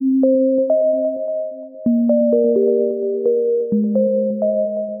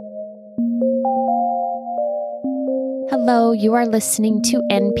Hello, you are listening to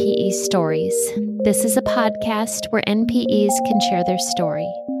NPE Stories. This is a podcast where NPEs can share their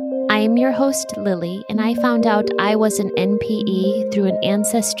story. I am your host, Lily, and I found out I was an NPE through an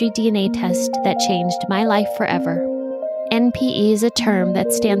Ancestry DNA test that changed my life forever. NPE is a term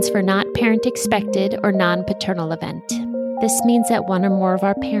that stands for Not Parent Expected or Non-Paternal Event. This means that one or more of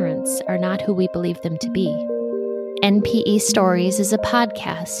our parents are not who we believe them to be. NPE Stories is a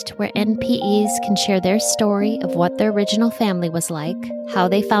podcast where NPEs can share their story of what their original family was like, how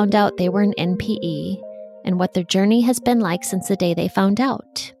they found out they were an NPE, and what their journey has been like since the day they found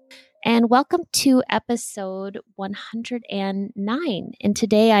out. And welcome to episode 109. And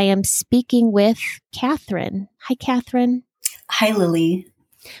today I am speaking with Catherine. Hi, Catherine. Hi, Lily.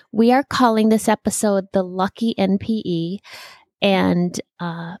 We are calling this episode The Lucky NPE. And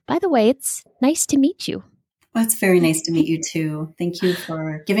by the way, it's nice to meet you. Well, it's very nice to meet you too. Thank you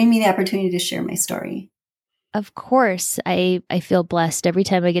for giving me the opportunity to share my story. Of course, I feel blessed every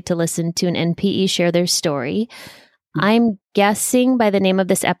time I get to listen to an NPE share their story. I'm guessing by the name of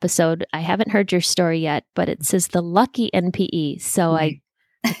this episode, I haven't heard your story yet, but it says The Lucky NPE. So I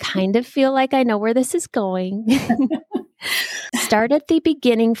kind of feel like I know where this is going. Start at the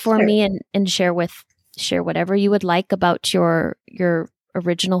beginning for me and share whatever you would like about your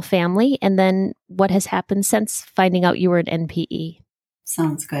original family, and then what has happened since finding out you were an NPE.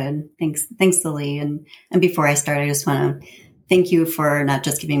 Sounds good. Thanks, Lily. And before I start, I just want to thank you for not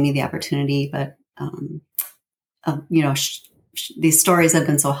just giving me the opportunity, but these stories have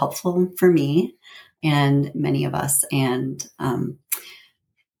been so helpful for me and many of us, and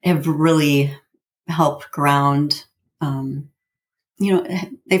have really helped ground.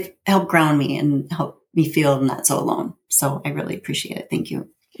 They've helped ground me and help me feel not so alone. So I really appreciate it. Thank you.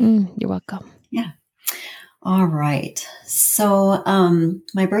 You're welcome. Yeah. All right. So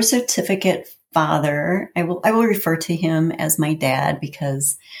my birth certificate father, I will refer to him as my dad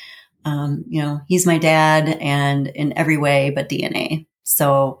because, he's my dad and in every way but DNA.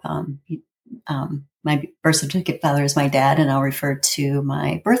 So my birth certificate father is my dad, and I'll refer to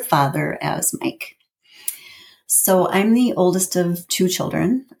my birth father as Mike. So I'm the oldest of two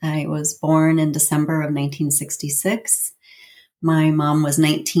children. I was born in December of 1966. My mom was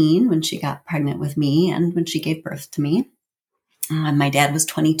 19 when she got pregnant with me and when she gave birth to me. My dad was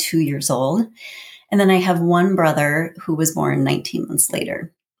 22 years old. And then I have one brother who was born 19 months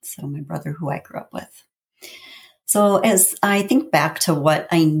later. So my brother who I grew up with. So as I think back to what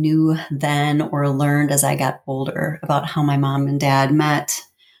I knew then or learned as I got older about how my mom and dad met,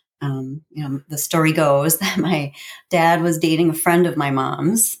 the story goes that my dad was dating a friend of my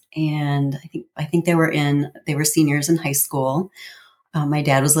mom's, and I think they were seniors in high school. My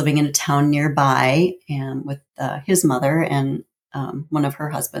dad was living in a town nearby and with his mother and one of her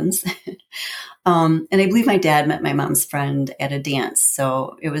husbands. And I believe my dad met my mom's friend at a dance.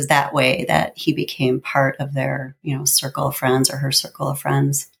 So it was that way that he became part of their, circle of friends or her circle of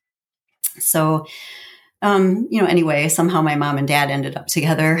friends. So anyway, somehow my mom and dad ended up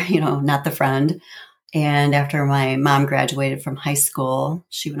together, not the friend. And after my mom graduated from high school,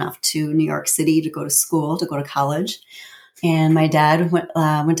 she went off to New York City to go to college. And my dad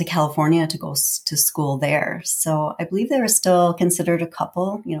went to California to go to school there. So I believe they were still considered a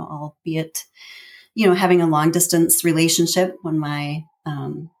couple, albeit, having a long distance relationship when my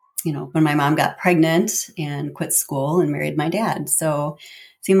mom got pregnant and quit school and married my dad. So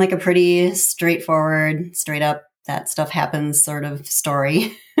seemed like a pretty straightforward, straight up, that stuff happens sort of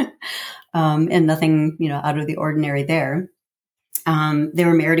story. And nothing, out of the ordinary there. They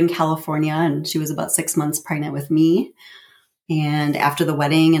were married in California, and she was about 6 months pregnant with me. And after the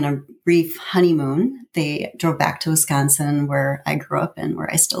wedding and a brief honeymoon, they drove back to Wisconsin, where I grew up and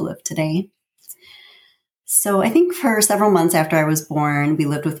where I still live today. So I think for several months after I was born, we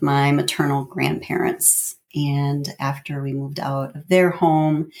lived with my maternal grandparents. And after we moved out of their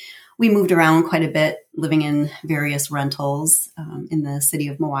home, we moved around quite a bit, living in various rentals in the city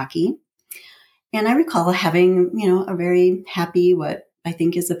of Milwaukee. And I recall having, a very happy, what I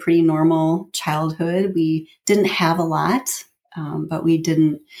think is a pretty normal childhood. We didn't have a lot, but we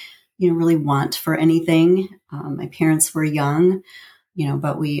didn't, really want for anything. My parents were young,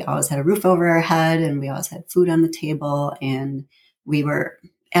 but we always had a roof over our head and we always had food on the table, and we were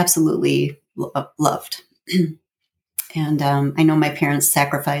absolutely loved. And I know my parents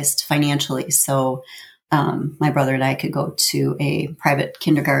sacrificed financially, so my brother and I could go to a private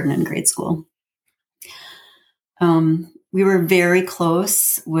kindergarten and grade school. We were very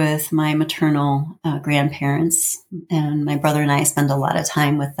close with my maternal grandparents, and my brother and I spent a lot of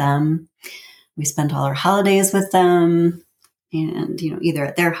time with them. We spent all our holidays with them, and either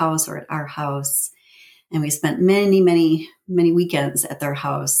at their house or at our house. And we spent many, many, many weekends at their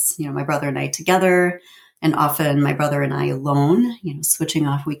house, my brother and I together, and often my brother and I alone, switching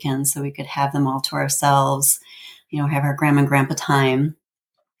off weekends so we could have them all to ourselves, have our grandma and grandpa time.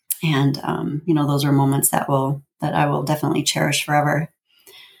 And, those are moments that I will definitely cherish forever.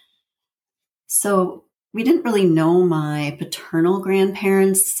 So we didn't really know my paternal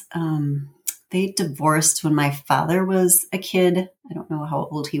grandparents. They divorced when my father was a kid. I don't know how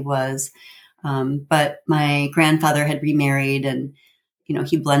old he was. But my grandfather had remarried, and,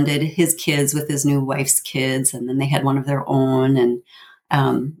 he blended his kids with his new wife's kids, and then they had one of their own. And,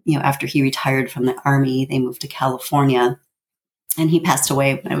 after he retired from the Army, they moved to California, and he passed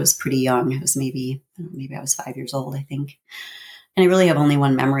away when I was pretty young. It was maybe I was 5 years old, I think. And I really have only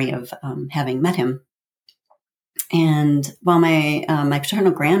one memory of having met him. And while my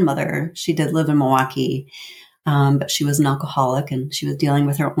paternal grandmother, she did live in Milwaukee, but she was an alcoholic and she was dealing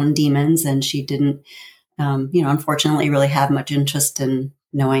with her own demons, and she didn't, unfortunately really have much interest in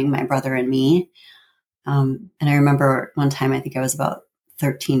knowing my brother and me. And I remember one time, I think I was about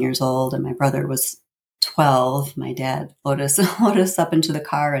 13 years old and my brother was 12. My dad loaded us up into the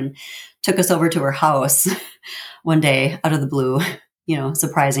car and took us over to her house one day out of the blue,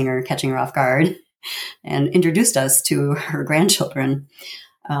 surprising her, catching her off guard, and introduced us to her grandchildren.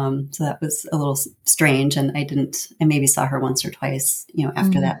 So that was a little strange. And I maybe saw her once or twice,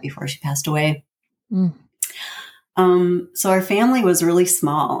 after that, before she passed away. Mm. So our family was really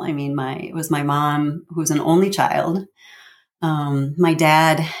small. I mean, it was my mom, who was an only child. My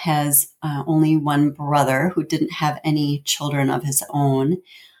dad has only one brother who didn't have any children of his own.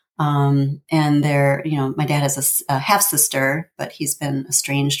 And my dad has a half sister, but he's been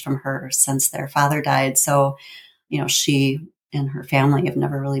estranged from her since their father died. So, she and her family have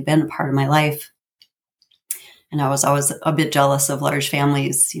never really been a part of my life. And I was always a bit jealous of large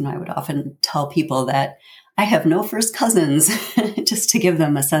families. I would often tell people that I have no first cousins, just to give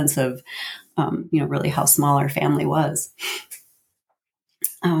them a sense of, really how small our family was.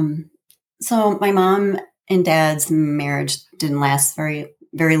 So my mom and dad's marriage didn't last very,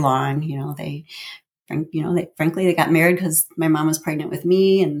 very long. They got married because my mom was pregnant with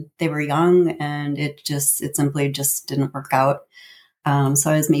me and they were young, and it simply just didn't work out.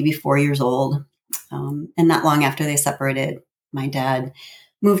 So I was maybe 4 years old. And not long after they separated, my dad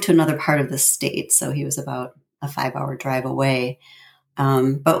moved to another part of the state. So he was about a 5-hour drive away.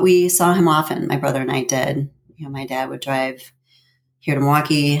 But we saw him often. My brother and I did. My dad would drive here to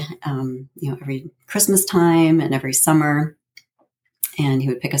Milwaukee, every Christmas time and every summer. And he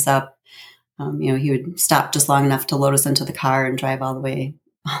would pick us up. He would stop just long enough to load us into the car and drive all the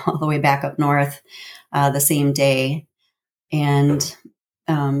way back up north the same day. And,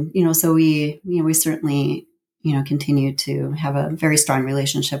 so we certainly, continued to have a very strong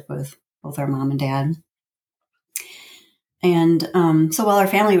relationship with both our mom and dad. And so while our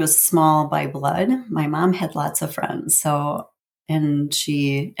family was small by blood, my mom had lots of friends. And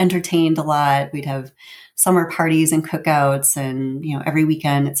she entertained a lot. We'd have summer parties and cookouts, and, every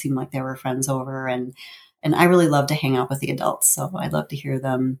weekend it seemed like there were friends over, and I really loved to hang out with the adults. So I loved to hear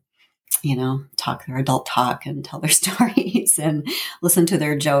them, talk their adult talk and tell their stories and listen to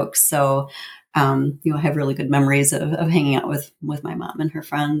their jokes. So, I have really good memories of hanging out with my mom and her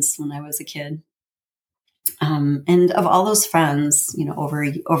friends when I was a kid. And of all those friends,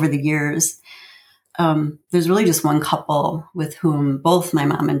 over the years, there's really just one couple with whom both my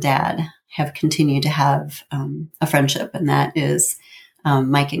mom and dad have continued to have a friendship, and that is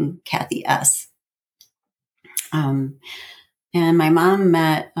Mike and Kathy S. And my mom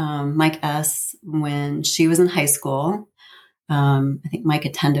met Mike S. when she was in high school. I think Mike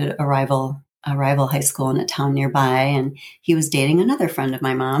attended a rival high school in a town nearby, and he was dating another friend of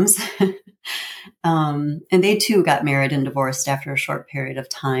my mom's. And they too got married and divorced after a short period of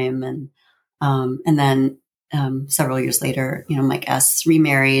time. And then several years later, Mike S.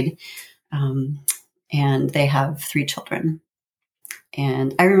 remarried, and they have 3 children.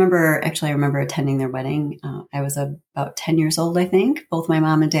 And I remember attending their wedding. I was about 10 years old, I think. Both my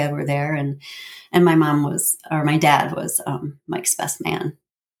mom and dad were there, and my dad was Mike's best man.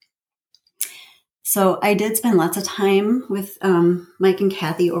 So I did spend lots of time with Mike and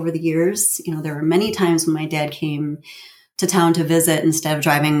Kathy over the years. There were many times when my dad came to town to visit. Instead of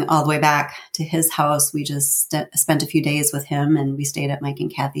driving all the way back to his house, we just spent a few days with him, and we stayed at Mike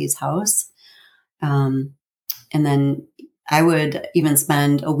and Kathy's house. And then I would even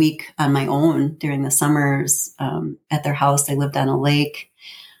spend a week on my own during the summers at their house. They lived on a lake.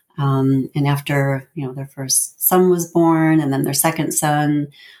 And after, their first son was born, and then their second son,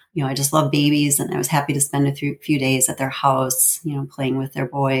 I just love babies, and I was happy to spend a few days at their house, playing with their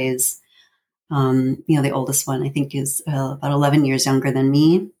boys. The oldest one, I think, is about 11 years younger than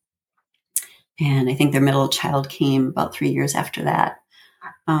me. And I think their middle child came about 3 years after that.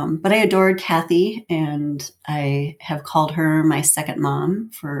 But I adored Kathy, and I have called her my second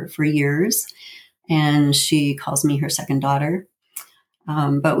mom for years. And she calls me her second daughter.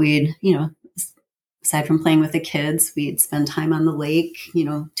 But we'd, aside from playing with the kids, we'd spend time on the lake,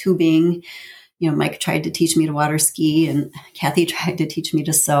 tubing. Mike tried to teach me to water ski, and Kathy tried to teach me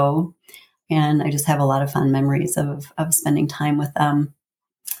to sew. And I just have a lot of fond memories of spending time with them.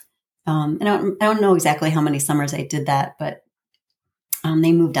 And I don't know exactly how many summers I did that, but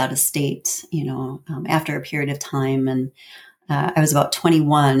they moved out of state, after a period of time. And I was about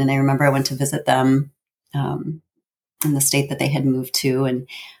 21, and I remember I went to visit them in the state that they had moved to. And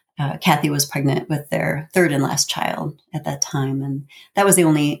Kathy was pregnant with their third and last child at that time. And that was the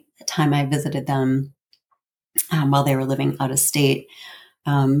only time I visited them while they were living out of state.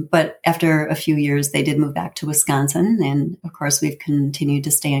 But after a few years, they did move back to Wisconsin. And of course, we've continued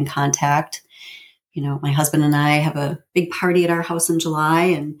to stay in contact. My husband and I have a big party at our house in July,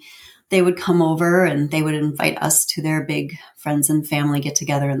 and they would come over and they would invite us to their big friends and family get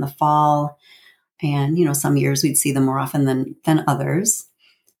together in the fall. And, some years we'd see them more often than others.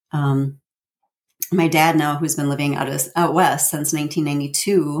 My dad now, who's been living out west since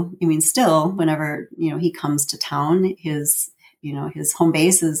 1992, still whenever, he comes to town, his home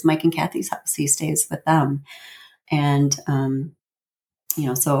base is Mike and Kathy's house. He stays with them. And,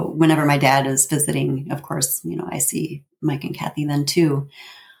 so whenever my dad is visiting, of course, I see Mike and Kathy then too.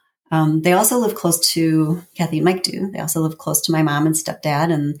 They also live close to, Kathy and Mike do. They also live close to my mom and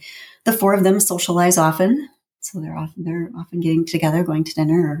stepdad, and the four of them socialize often. So they're often getting together, going to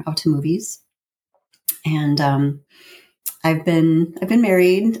dinner or out to movies. And I've been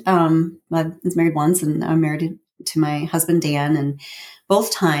married. I was married once, and I'm married to my husband, Dan. And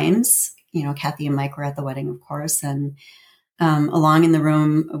both times, Kathy and Mike were at the wedding, of course. And along in the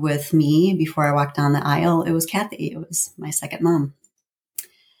room with me before I walked down the aisle, it was Kathy. It was my second mom.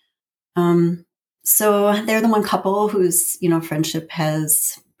 So they're the one couple whose, friendship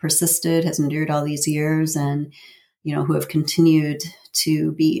has persisted, has endured all these years, and, who have continued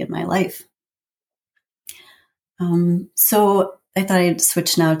to be in my life. So I thought I'd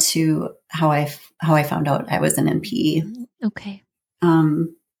switch now to how I found out I was an NPE. Okay.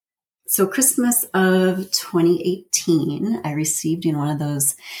 So Christmas of 2018, I received one of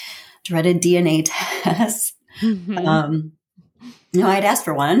those dreaded DNA tests. Mm-hmm. I'd asked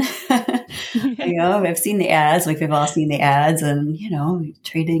for one. I've seen the ads, like we've all seen the ads, and, I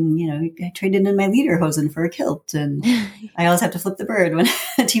traded in my lederhosen for a kilt. And I always have to flip the bird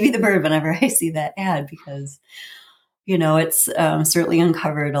TV the bird whenever I see that ad, because, it's certainly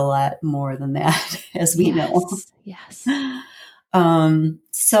uncovered a lot more than that, as we know. Yes.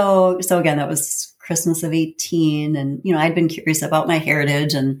 So again, that was Christmas of 18, and, I'd been curious about my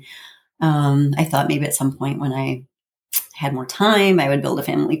heritage, and I thought maybe at some point when I had more time, I would build a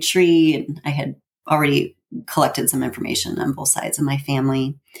family tree, and I had already collected some information on both sides of my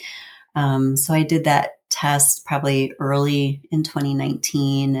family. So I did that test probably early in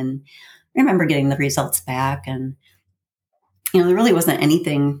 2019, and I remember getting the results back, and there really wasn't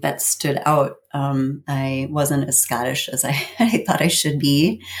anything that stood out. I wasn't as Scottish as I thought I should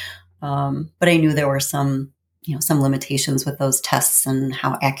be, but I knew there were some limitations with those tests and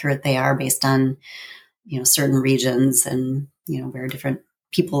how accurate they are based on certain regions and, where different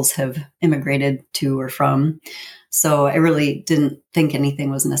peoples have immigrated to or from. So I really didn't think anything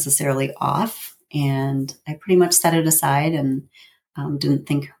was necessarily off, and I pretty much set it aside and didn't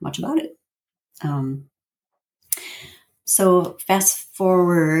think much about it. So fast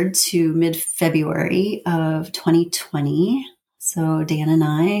forward to mid-February of 2020. So Dan and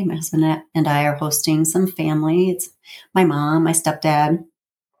I, my husband and I, are hosting some family. It's my mom, my stepdad,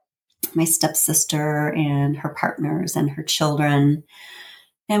 my stepsister and her partners and her children.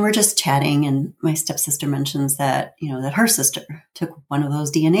 And we're just chatting, and my stepsister mentions that, that her sister took one of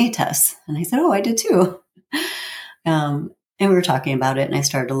those DNA tests. And I said, oh, I did too. And we were talking about it, and I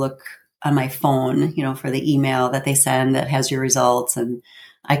started to look on my phone, for the email that they send that has your results, and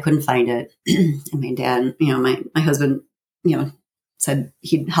I couldn't find it. And my dad, my husband, said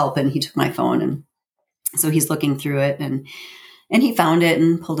he'd help, and he took my phone. And so he's looking through it, and he found it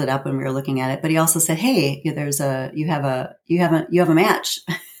and pulled it up when we were looking at it. But he also said, hey, you have a match.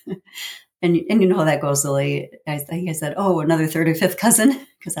 and you know how that goes, Lily. I think I said, oh, another third or fifth cousin,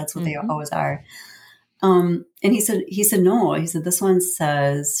 because that's what they always are. And he said, no, he said, this one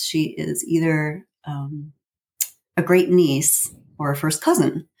says she is either a great niece or a first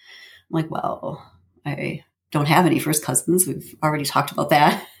cousin. I'm like, well, I don't have any first cousins. We've already talked about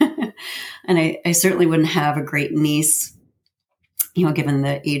that. And I certainly wouldn't have a great niece, given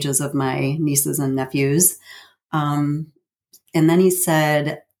the ages of my nieces and nephews. And then he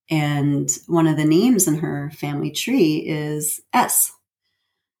said, and one of the names in her family tree is S.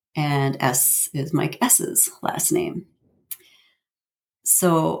 And S is Mike S's last name.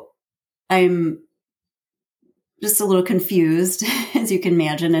 So I'm just a little confused, as you can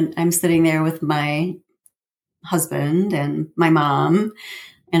imagine. And I'm sitting there with my husband and my mom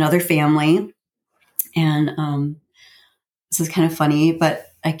and other family. And this is kind of funny, but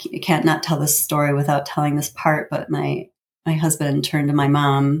I can't not tell this story without telling this part. But my husband turned to my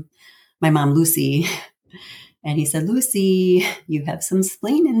mom Lucy, and he said, "Lucy, you have some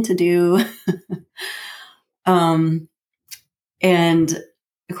splaining to do." And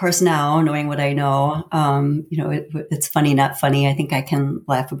of course, now knowing what I know, it's funny, not funny. I think I can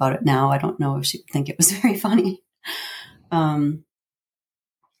laugh about it now. I don't know if she'd think it was very funny.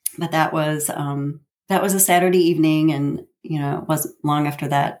 But that was a Saturday evening, and it wasn't long after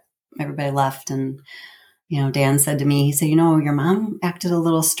that everybody left, and Dan said to me, he said, "Your mom acted a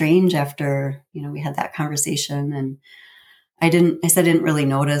little strange after we had that conversation." And I said I didn't really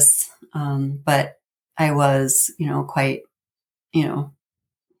notice, but I was quite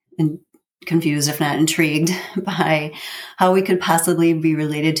confused, if not intrigued, by how we could possibly be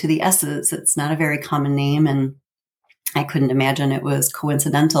related to the S's. It's not a very common name, and I couldn't imagine it was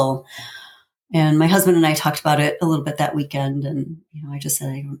coincidental. And my husband and I talked about it a little bit that weekend, and I just said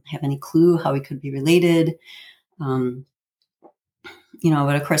I don't have any clue how we could be related. But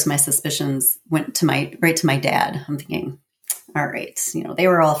of course my suspicions went right to my dad. I'm thinking, all right, they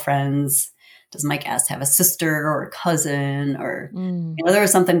were all friends. Does Mike S have a sister or a cousin, or there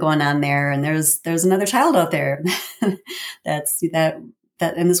was something going on there, and there's another child out there that's that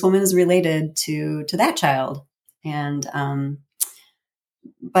and this woman is related to that child. And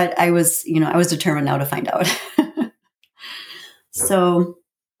but I was determined now to find out. So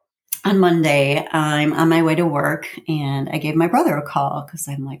on Monday, I'm on my way to work, and I gave my brother a call because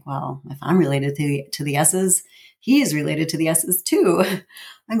I'm like, well, if I'm related to the S's, he is related to the S's too.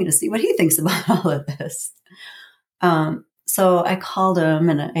 I'm going to see what he thinks about all of this. So I called him,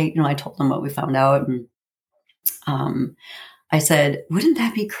 and I told him what we found out, and I said, "Wouldn't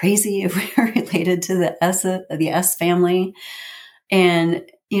that be crazy if we were related to the S family?" And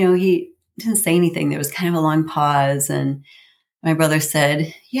he didn't say anything. There was kind of a long pause, and my brother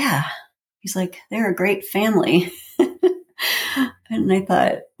said, "Yeah." He's like, "They're a great family." And I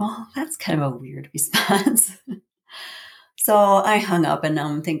thought, well, that's kind of a weird response. So I hung up, and now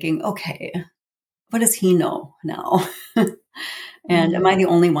I'm thinking, okay, what does he know now? And am I the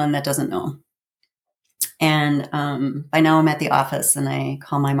only one that doesn't know? And by now I'm at the office, and I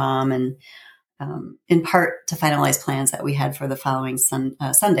call my mom, and in part to finalize plans that we had for the following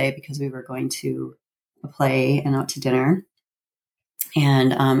Sunday, because we were going to a play and out to dinner.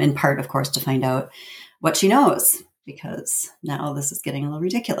 And in part, of course, to find out what she knows, because now this is getting a little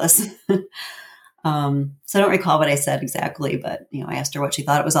ridiculous. So I don't recall what I said exactly, but I asked her what she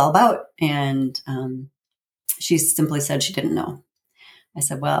thought it was all about, and she simply said she didn't know. I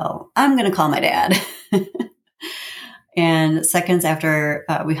said, "Well, I'm going to call my dad." And seconds after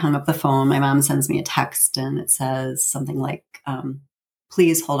we hung up the phone, my mom sends me a text, and it says something like,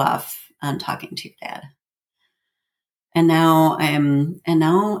 "Please hold off on talking to your dad." And now I'm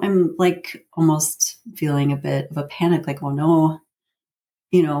like almost feeling a bit of a panic, like, "Oh no,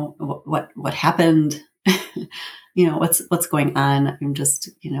 what happened?" What's going on? I'm just,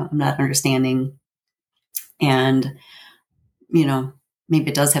 I'm not understanding. And, maybe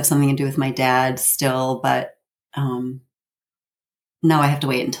it does have something to do with my dad still, but now I have to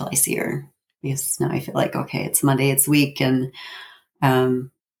wait until I see her, because now I feel like, okay, it's Monday, it's week, and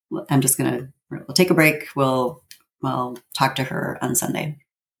I'm just we'll take a break. We'll talk to her on Sunday.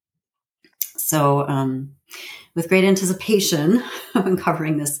 So with great anticipation of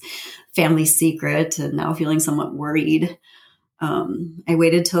uncovering this family secret, and now feeling somewhat worried, I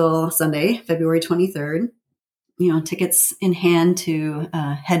waited till Sunday, February 23rd, tickets in hand to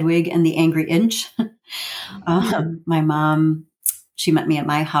Hedwig and the Angry Inch. My mom, she met me at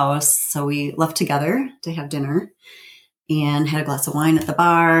my house, so we left together to have dinner and had a glass of wine at the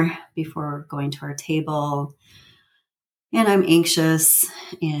bar before going to our table. And I'm anxious,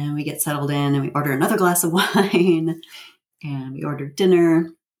 and we get settled in, and we order another glass of wine, and we order dinner,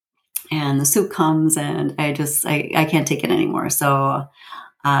 and the soup comes, and I can't take it anymore. So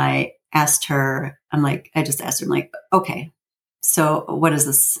I asked her, I'm like, okay, so what is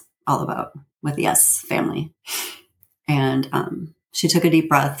this all about with the S family? And she took a deep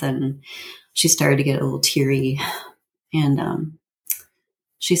breath, and she started to get a little teary, and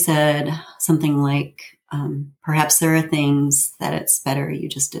she said something like, perhaps there are things that it's better you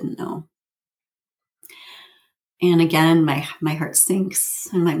just didn't know. And again, my heart sinks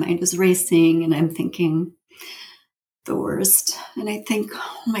and my mind is racing and I'm thinking the worst. And I think,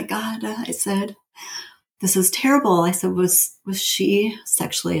 oh my God, I said, this is terrible. I said, was she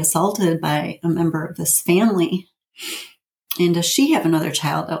sexually assaulted by a member of this family? And does she have another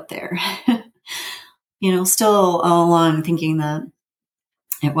child out there? Still all along thinking that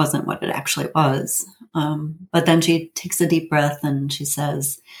it wasn't what it actually was. But then she takes a deep breath and she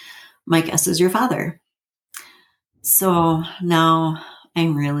says, my guess is your father. So now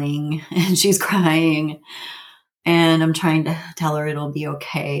I'm reeling and she's crying and I'm trying to tell her it'll be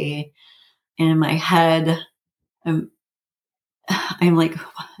okay. And in my head, I'm like,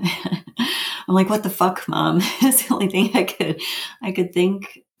 what the fuck, Mom? It's the only thing I could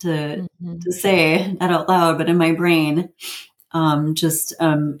think to say that out loud, but in my brain, I'm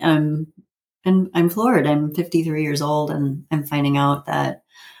floored. I'm 53 years old and I'm finding out that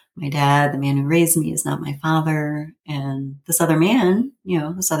my dad, the man who raised me, is not my father. And this other man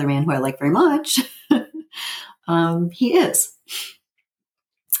who I like very much, he is.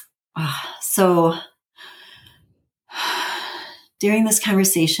 So during this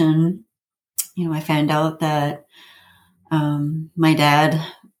conversation, I found out that my dad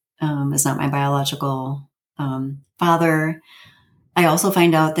is not my biological father. I also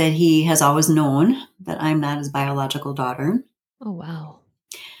find out that he has always known that I'm not his biological daughter. Oh, wow.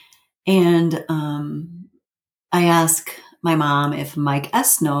 And I ask my mom if Mike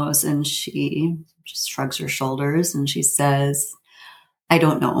S. knows, and she just shrugs her shoulders and she says, I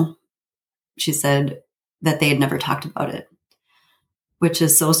don't know. She said that they had never talked about it, which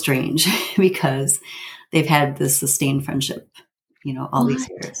is so strange because they've had this sustained friendship, all these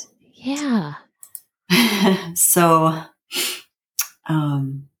years. Yeah. So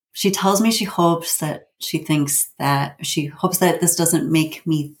she tells me she hopes that this doesn't make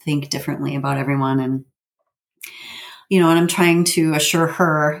me think differently about everyone. And, and I'm trying to assure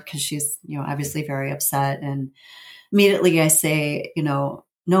her because she's, obviously very upset. And immediately I say, no,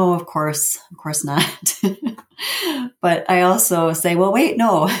 of course not. But I also say, well, wait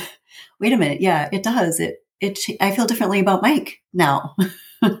a minute. Yeah, it does. I feel differently about Mike now.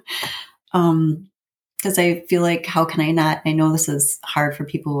 Because I feel like, how can I not? I know this is hard for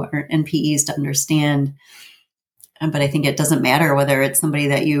people who are NPEs to understand, but I think it doesn't matter whether it's somebody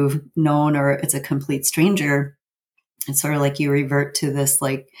that you've known or it's a complete stranger. It's sort of like you revert to this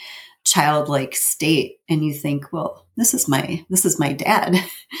like childlike state and you think, well, this is my dad.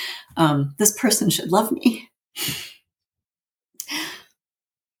 This person should love me.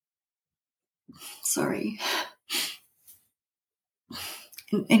 Sorry.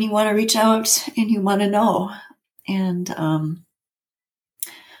 And you want to reach out and you want to know. And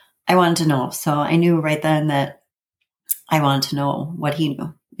I wanted to know. So I knew right then that I wanted to know what he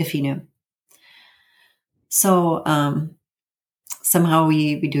knew, if he knew. So somehow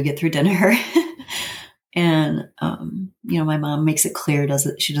we do get through dinner. And, my mom makes it clear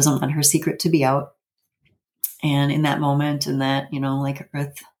she doesn't want her secret to be out. And in that moment, in that, like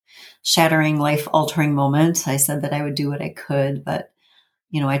earth-shattering, life-altering moment, I said that I would do what I could. But,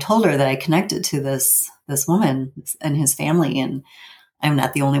 I told her that I connected to this woman and his family, and I'm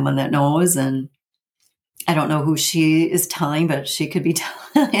not the only one that knows. And I don't know who she is telling, but she could be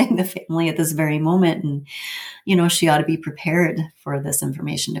telling the family at this very moment. And, she ought to be prepared for this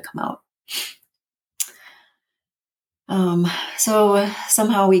information to come out. So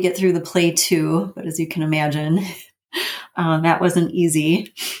somehow we get through the play too, but as you can imagine, that wasn't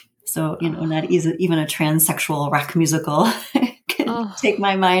easy. So, not easy, even a transsexual rock musical can take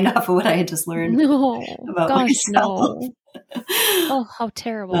my mind off of what I had just learned about myself. No. Oh, how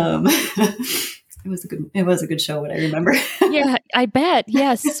terrible. It was a good show, what I remember. Yeah, I bet.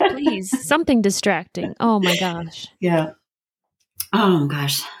 Yes, please. Something distracting. Oh my gosh. Yeah. Oh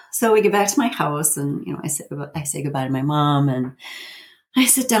gosh. So we get back to my house and, I say goodbye to my mom and I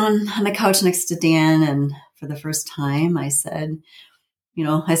sit down on the couch next to Dan. And for the first time I said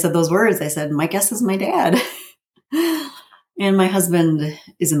those words. I said, my guess is my dad. And my husband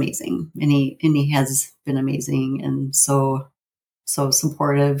is amazing. And he has been amazing and so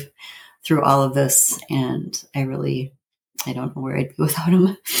supportive through all of this. And I don't know where I'd be without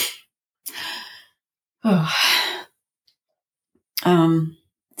him.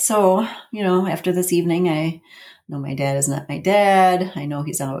 So, after this evening, I know my dad is not my dad. I know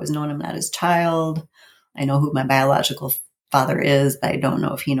he's always known I'm not his child. I know who my biological father is, but I don't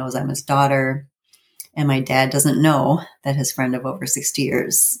know if he knows I'm his daughter. And my dad doesn't know that his friend of over 60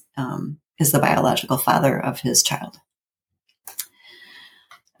 years is the biological father of his child.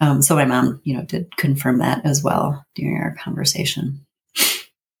 So my mom, did confirm that as well during our conversation.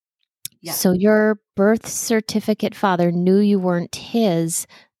 Yeah. So your birth certificate father knew you weren't his,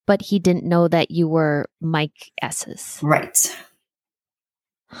 but he didn't know that you were Mike S's. Right.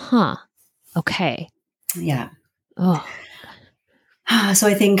 Huh. Okay. Yeah. Oh. So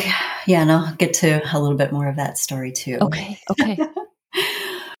I think, and I'll get to a little bit more of that story too. Okay.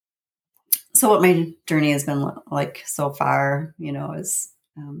 So what my journey has been like so far, is,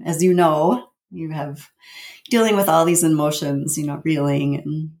 as you have dealing with all these emotions, reeling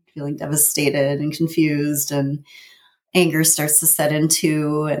and feeling devastated and confused, and anger starts to set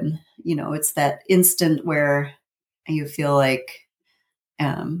into, and, it's that instant where you feel like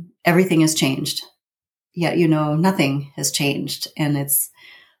everything has changed, yet, nothing has changed. And it's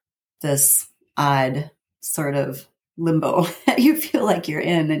this odd sort of limbo that you feel like you're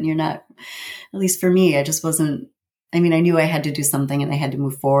in, and you're not, at least for me, I just wasn't, I knew I had to do something and I had to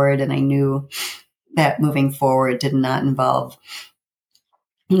move forward. And I knew that moving forward did not involve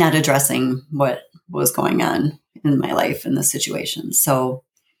not addressing what was going on in my life in the situation. So,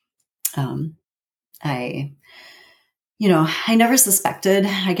 I never suspected,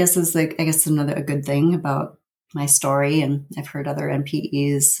 I guess another a good thing about my story. And I've heard other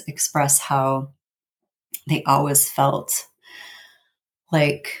NPEs express how they always felt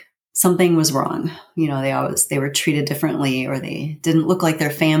like something was wrong. They were treated differently, or they didn't look like their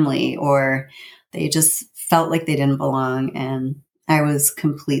family, or they just felt like they didn't belong. And I was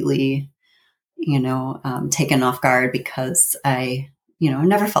completely, taken off guard, because I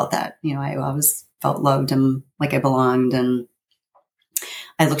never felt that. I always felt loved and like I belonged. And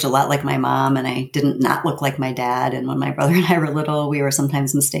I looked a lot like my mom, and I didn't not look like my dad. And when my brother and I were little, we were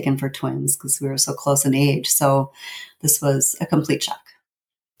sometimes mistaken for twins because we were so close in age. So this was a complete shock.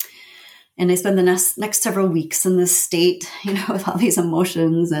 And I spent the next several weeks in this state, with all these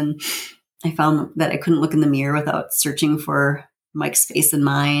emotions. And I found that I couldn't look in the mirror without searching for Mike's face in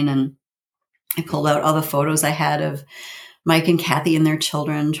mine. And I pulled out all the photos I had of Mike and Kathy and their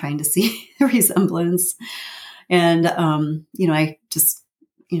children, trying to see the resemblance. And, I just,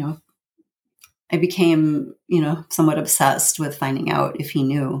 I became, somewhat obsessed with finding out if he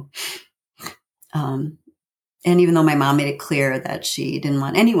knew. And even though my mom made it clear that she didn't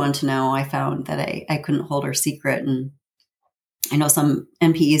want anyone to know, I found that I couldn't hold her secret. And I know some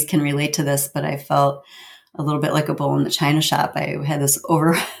NPEs can relate to this, but I felt a little bit like a bull in the china shop. I had this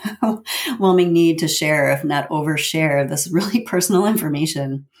overwhelming need to share, if not overshare, this really personal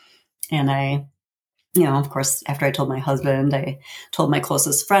information. And I, of course, after I told my husband, I told my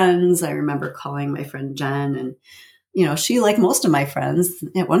closest friends. I remember calling my friend Jen, and she, like most of my friends,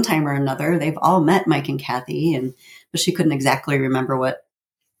 at one time or another, they've all met Mike and Kathy, but she couldn't exactly remember what,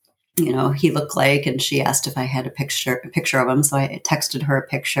 he looked like. And she asked if I had a picture of him. So I texted her a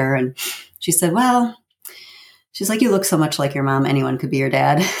picture, and she said, well, she's like, you look so much like your mom, anyone could be your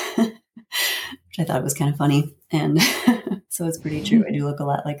dad, which I thought was kind of funny. And so it's pretty true. I do look a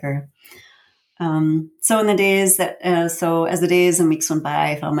lot like her. So in the days as the days and weeks went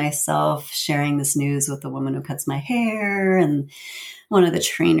by, I found myself sharing this news with the woman who cuts my hair, and one of the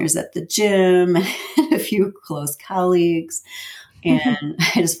trainers at the gym, and a few close colleagues. And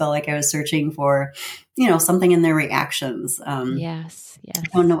I just felt like I was searching for, something in their reactions. Yes. I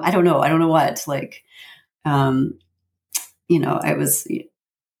don't know what, like, I was,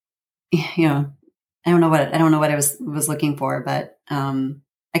 I don't know what I was looking for, but,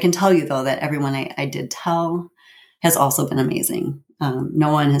 I can tell you though that everyone I did tell has also been amazing.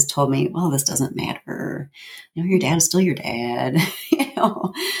 No one has told me, well, this doesn't matter. Your dad is still your dad.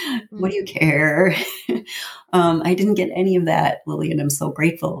 What do you care? I didn't get any of that, Lily, and I'm so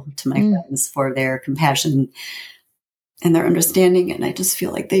grateful to my friends for their compassion and their understanding. And I just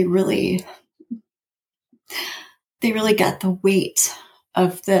feel like they really got the weight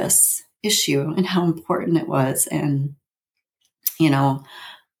of this issue and how important it was. And,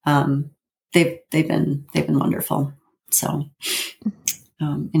 they've been wonderful. So,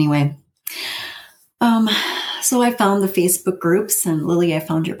 anyway, so I found the Facebook groups, and Lily, I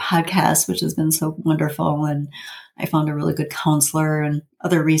found your podcast, which has been so wonderful. And I found a really good counselor and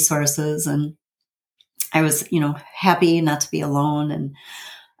other resources. And I was, happy not to be alone. And,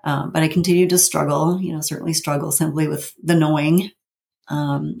 but I continued to struggle, certainly struggle simply with the knowing,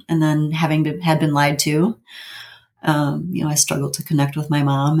 and then having been lied to. I struggled to connect with my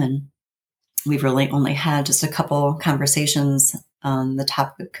mom, and we've really only had just a couple conversations on the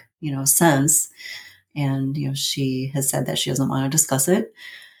topic, since. And, she has said that she doesn't want to discuss it.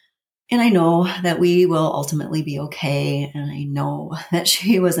 And I know that we will ultimately be okay. And I know that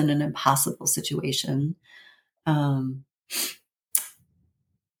she was in an impossible situation.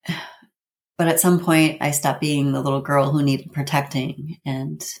 But at some point, I stopped being the little girl who needed protecting.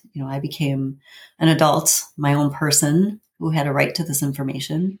 And, I became an adult, my own person who had a right to this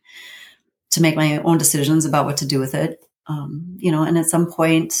information, to make my own decisions about what to do with it. And at some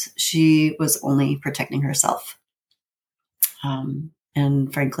point, she was only protecting herself.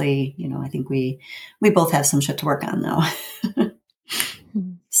 And frankly, I think we both have some shit to work on now.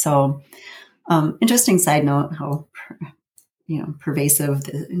 So, interesting side note, how pervasive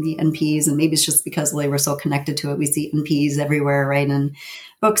the NPs, and maybe it's just because we're so connected to it. We see NPs everywhere, right? In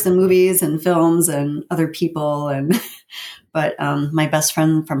books and movies and films and other people. But my best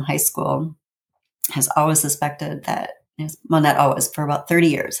friend from high school has always suspected that, well, not always, for about 30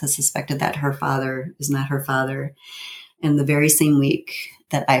 years, has suspected that her father is not her father. And the very same week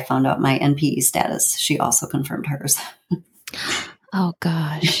that I found out my NPE status, she also confirmed hers. Oh,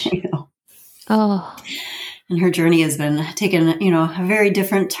 gosh. Oh. And her journey has been taken, a very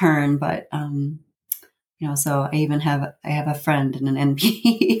different turn. But, so I have a friend in an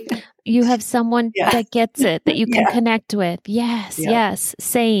NPE. You have someone that gets it, that you can connect with. Yes, yes.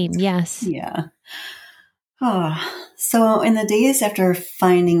 Same, yes. Yeah. Oh, so in the days after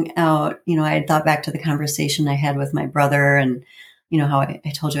finding out, I had thought back to the conversation I had with my brother, and, how I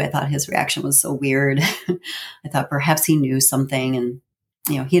told you I thought his reaction was so weird. I thought perhaps he knew something, and,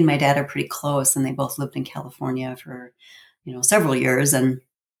 he and my dad are pretty close, and they both lived in California for, several years. And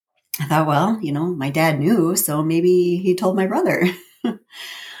I thought, well, my dad knew, so maybe he told my brother.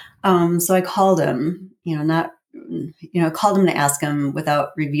 So I called him, called him to ask him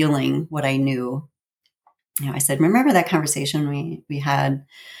without revealing what I knew. I said, remember that conversation we had,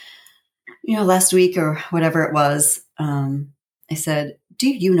 last week or whatever it was? I said, do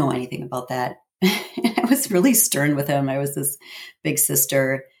you know anything about that? And I was really stern with him. I was this big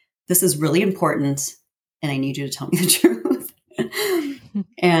sister. This is really important, and I need you to tell me the truth.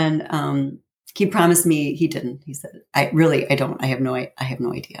 And he promised me he didn't. He said, I don't. I have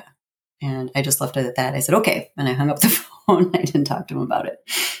no idea. And I just left it at that. I said, okay. And I hung up the phone. I didn't talk to him about it.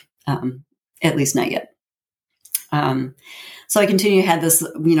 At least not yet. So I had this,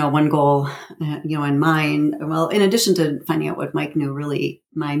 one goal, in mind. Well, in addition to finding out what Mike knew, really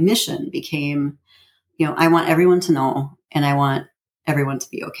my mission became, I want everyone to know, and I want everyone to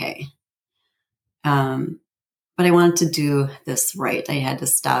be okay. But I wanted to do this right. I had to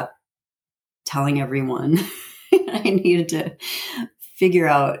stop telling everyone. I needed to figure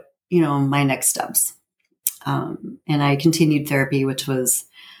out, my next steps. And I continued therapy, which was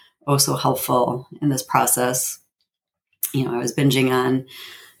so helpful in this process. I was binging on,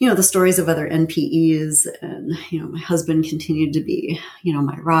 the stories of other NPEs, and, my husband continued to be,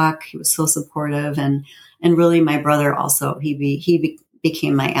 my rock. He was so supportive, and really my brother also, he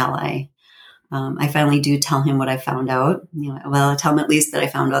became my ally. I finally do tell him what I found out. I tell him at least that I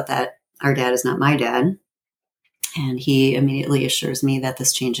found out that our dad is not my dad. And he immediately assures me that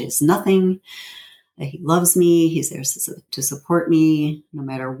this changes nothing, that he loves me. He's there to support me no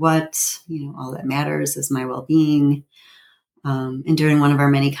matter what. All that matters is my well-being. And during one of our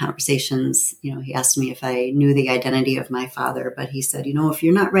many conversations, he asked me if I knew the identity of my father, but he said, if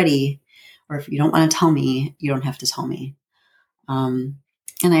you're not ready, or if you don't want to tell me, you don't have to tell me. And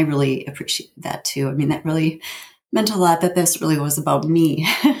I really appreciate that too. I mean, that really meant a lot, that this really was about me,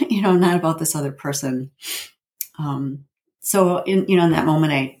 not about this other person. So in that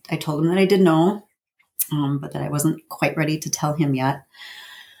moment, I told him that I did know, but that I wasn't quite ready to tell him yet.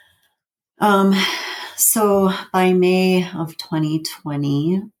 So by May of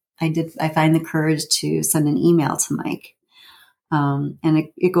 2020, I find the courage to send an email to Mike.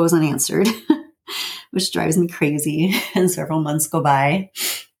 And it goes unanswered, which drives me crazy. And several months go by.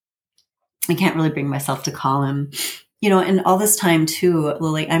 I can't really bring myself to call him, and all this time too,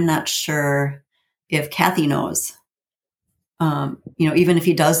 Lily, I'm not sure if Kathy knows. Even if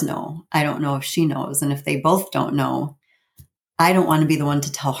he does know, I don't know if she knows. And if they both don't know, I don't want to be the one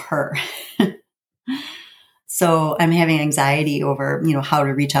to tell her. So I'm having anxiety over, how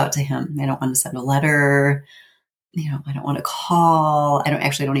to reach out to him. I don't want to send a letter. I don't want to call. I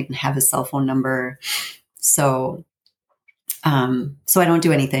don't even have his cell phone number. So I don't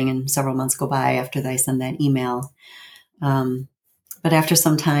do anything, and several months go by after I send that email. But after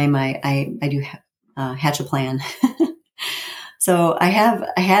some time, I do hatch a plan. So I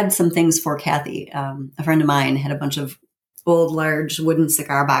had some things for Kathy. A friend of mine had a bunch of old, large wooden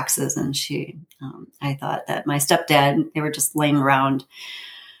cigar boxes, and I thought that my stepdad, they were just laying around.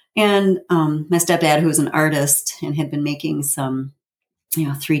 And my stepdad, who was an artist and had been making some,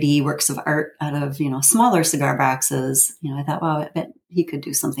 3D works of art out of, smaller cigar boxes, I thought, well, I bet he could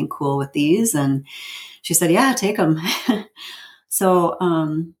do something cool with these. And she said, yeah, take them. So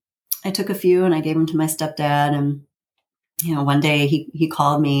I took a few and I gave them to my stepdad. And, one day he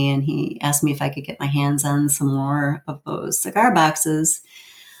called me and he asked me if I could get my hands on some more of those cigar boxes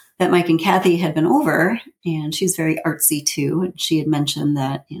that Mike and Kathy had been over. And she's very artsy too. And she had mentioned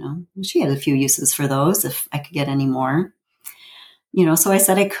that, she had a few uses for those if I could get any more. So I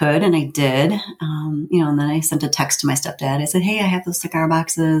said I could, and I did. And then I sent a text to my stepdad. I said, hey, I have those cigar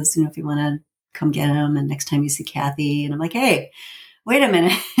boxes, if you want to come get them. And next time you see Kathy, and I'm like, hey, wait a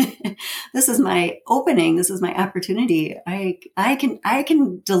minute. This is my opening. This is my opportunity. I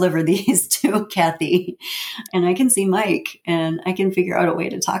can deliver these to Kathy, and I can see Mike, and I can figure out a way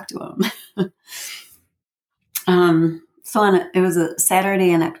to talk to him. So it was a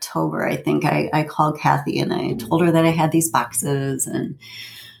Saturday in October, I think. I called Kathy and I told her that I had these boxes, and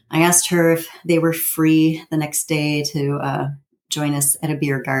I asked her if they were free the next day to join us at a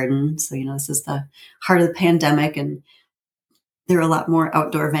beer garden. So, this is the heart of the pandemic, and there are a lot more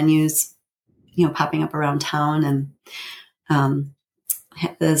outdoor venues, popping up around town. And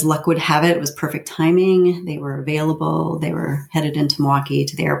as luck would have it, it was perfect timing. They were available. They were headed into Milwaukee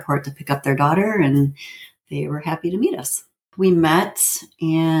to the airport to pick up their daughter, and they were happy to meet us. We met,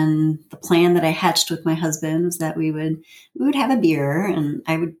 and the plan that I hatched with my husband was that we would have a beer, and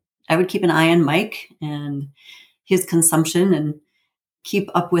I would keep an eye on Mike and his consumption and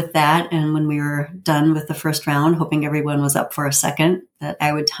keep up with that. And when we were done with the first round, hoping everyone was up for a second, that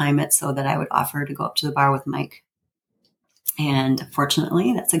I would time it so that I would offer to go up to the bar with Mike. And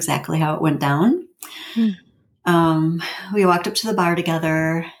fortunately, that's exactly how it went down. We walked up to the bar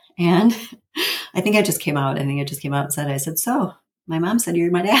together, and I think I just came out and said, so my mom said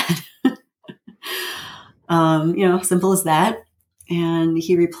you're my dad. Simple as that. And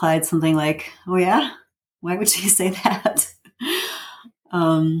he replied something like, oh yeah, why would she say that?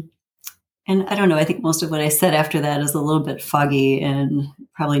 And I don't know, I think most of what I said after that is a little bit foggy and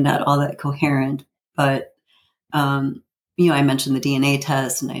probably not all that coherent. But, I mentioned the DNA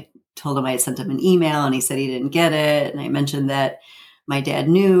test, and I told him I had sent him an email, and he said he didn't get it. And I mentioned that my dad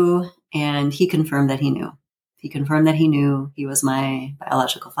knew, and he confirmed that he knew. He confirmed that he knew he was my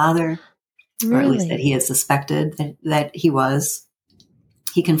biological father, Really? Or at least that he had suspected that he was.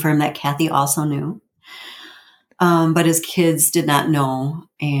 He confirmed that Kathy also knew. But his kids did not know,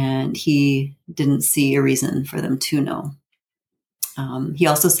 and he didn't see a reason for them to know. He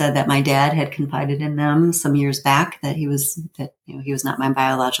also said that my dad had confided in them some years back that he was not my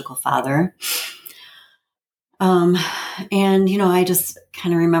biological father. And I just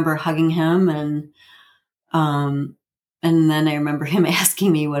kind of remember hugging him, and then I remember him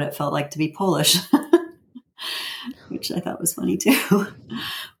asking me what it felt like to be Polish, which I thought was funny too.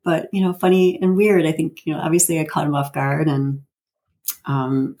 But, funny and weird. I think, obviously I caught him off guard, and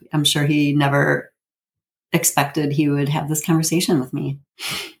I'm sure he never expected he would have this conversation with me.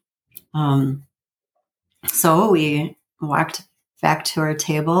 So we walked back to our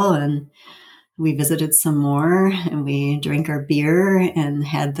table, and we visited some more, and we drank our beer and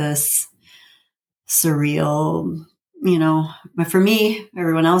had this surreal, for me,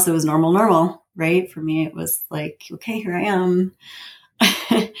 everyone else, it was normal, right? For me, it was like, okay, here I am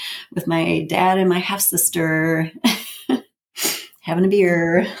with my dad and my half sister having a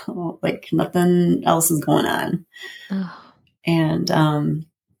beer, like nothing else is going on. Oh. And,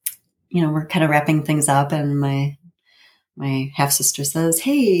 we're kind of wrapping things up, and my half sister says,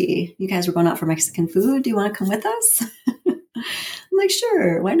 hey, you guys were going out for Mexican food. Do you want to come with us? I'm like,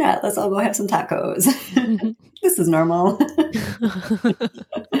 sure, why not? Let's all go have some tacos. This is normal.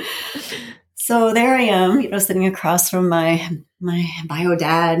 So there I am, sitting across from my bio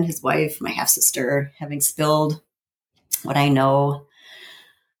dad, his wife, my half sister, having spilled what I know,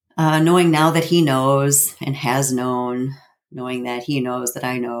 knowing now that he knows and has known, knowing that he knows that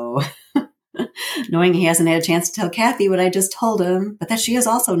I know, knowing he hasn't had a chance to tell Kathy what I just told him, but that she has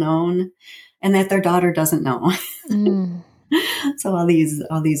also known, and that their daughter doesn't know. So all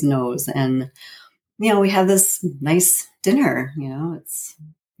these knows, and we have this nice dinner. It's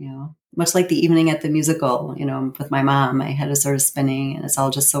much like the evening at the musical. With my mom, my head is sort of spinning, and it's all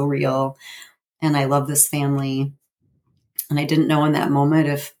just so real. And I love this family. And I didn't know in that moment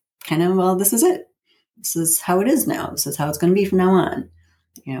if this is it. This is how it is now. This is how it's going to be from now on.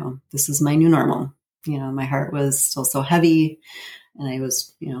 This is my new normal. My heart was still so heavy, and I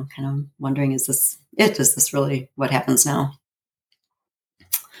was, kind of wondering, is this it? Is this really what happens now?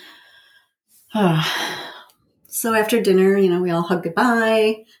 So after dinner, we all hug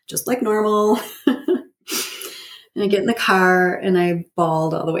goodbye, just like normal. And I get in the car, and I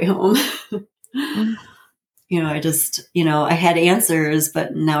bawled all the way home. I just, I had answers,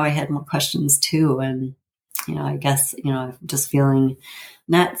 but now I had more questions too. And I guess, just feeling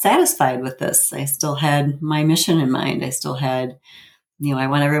not satisfied with this. I still had my mission in mind. I still had, I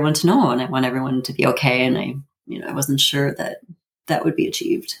want everyone to know and I want everyone to be okay. And I wasn't sure that that would be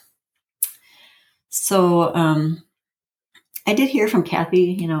achieved. So, I did hear from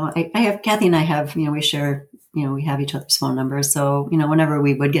Kathy, Kathy and I have, we share, we have each other's phone numbers. So, whenever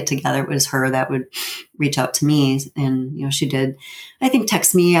we would get together, it was her that would reach out to me. And, she did, I think,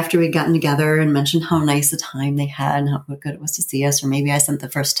 text me after we'd gotten together and mentioned how nice a time they had and how good it was to see us. Or maybe I sent the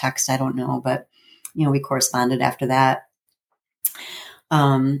first text, I don't know. But, we corresponded after that.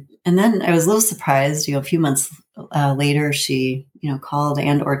 And then I was a little surprised, a few months later, she, called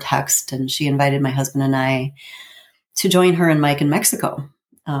and or text, and she invited my husband and I to join her and Mike in Mexico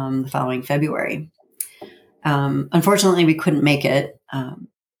the following February. Unfortunately, we couldn't make it.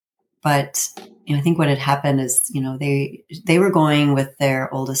 But I think what had happened is, they were going with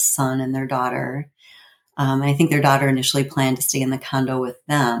their oldest son and their daughter. I think their daughter initially planned to stay in the condo with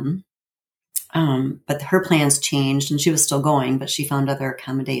them. But her plans changed and she was still going, but she found other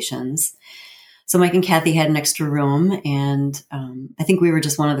accommodations. So Mike and Kathy had an extra room. And I think we were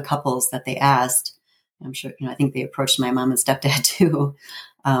just one of the couples that they asked. I'm sure, I think they approached my mom and stepdad too.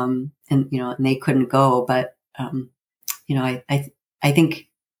 And they couldn't go, but, I think,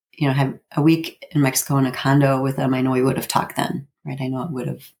 have a week in Mexico in a condo with them. I know we would have talked then, right? I know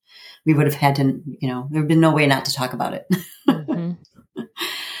we would have had to, there would have been no way not to talk about it. Mm-hmm.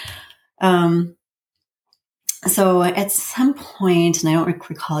 So at some point, and I don't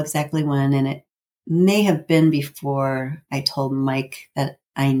recall exactly when, and it may have been before I told Mike that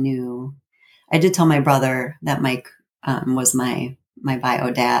I knew. I did tell my brother that Mike was my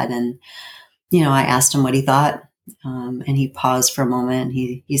bio dad. And, I asked him what he thought. And he paused for a moment.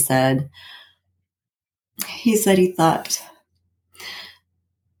 He said he thought,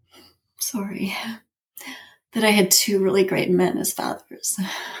 that I had two really great men as fathers,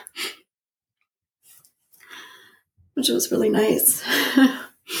 which was really nice.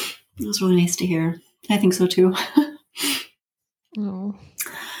 It was really nice to hear. I think so too.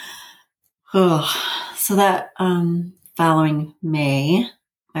 So that following May,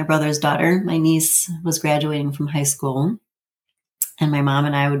 my brother's daughter, my niece, was graduating from high school, and my mom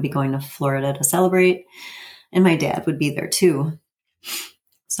and I would be going to Florida to celebrate, and my dad would be there too.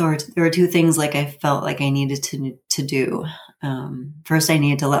 So there were two things I felt like I needed to do. First, I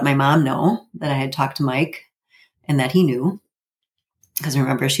needed to let my mom know that I had talked to Mike and that he knew, because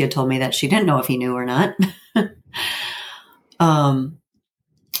remember, she had told me that she didn't know if he knew or not.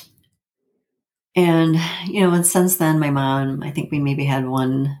 And, and since then, my mom, I think we maybe had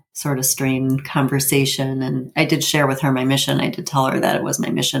one sort of strained conversation, and I did share with her my mission. I did tell her that it was my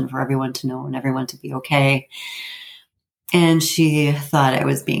mission for everyone to know and everyone to be okay. And she thought I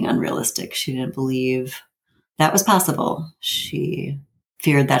was being unrealistic. She didn't believe that was possible. She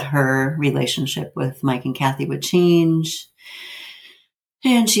feared that her relationship with Mike and Kathy would change.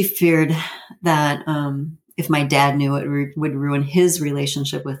 And she feared that if my dad knew, it would ruin his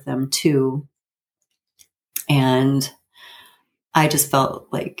relationship with them too. And I just felt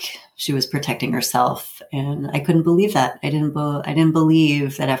like she was protecting herself, and I couldn't believe that. I didn't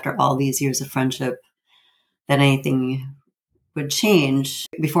believe that after all these years of friendship that anything would change.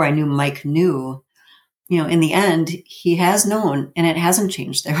 Before I knew Mike knew, in the end, he has known, and it hasn't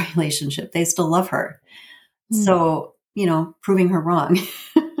changed their relationship. They still love her. Mm. So, proving her wrong.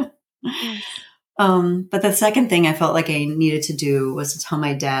 Yes. But the second thing I felt like I needed to do was to tell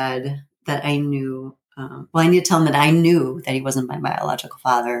my dad that I knew. I needed to tell him that I knew that he wasn't my biological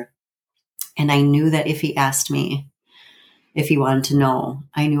father. And I knew that if he asked me if he wanted to know,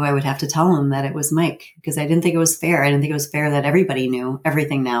 I knew I would have to tell him that it was Mike, because I didn't think it was fair. I didn't think it was fair that everybody knew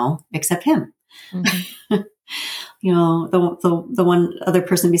everything now except him. Mm-hmm. The one other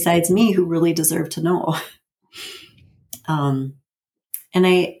person besides me who really deserved to know. And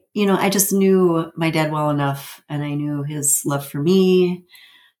I just knew my dad well enough, and I knew his love for me,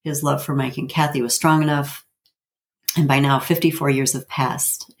 his love for Mike and Kathy was strong enough. And by now, 54 years have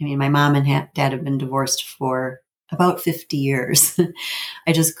passed. I mean, my mom and dad have been divorced for about 50 years.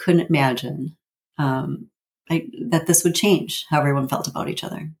 I just couldn't imagine that this would change how everyone felt about each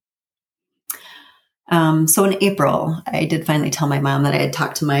other. So in April, I did finally tell my mom that I had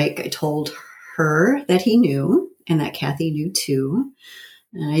talked to Mike. I told her that he knew and that Kathy knew too.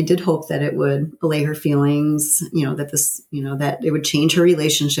 And I did hope that it would allay her feelings, that it would change her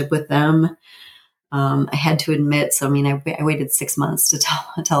relationship with them. I had to admit, I waited 6 months to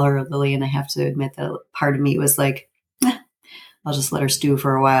tell her, Lily, and I have to admit that part of me was like, I'll just let her stew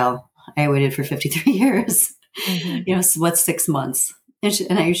for a while. I waited for 53 years. Mm-hmm. So what's 6 months?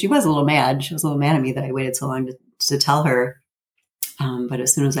 she was a little mad. She was a little mad at me that I waited so long to tell her. But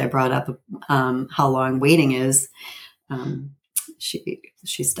as soon as I brought up how long waiting is,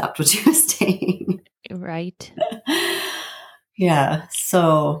 she stopped what she was saying. Right. Yeah.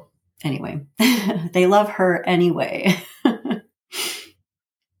 So anyway, they love her anyway.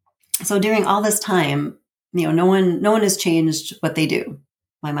 So during all this time, no one has changed what they do.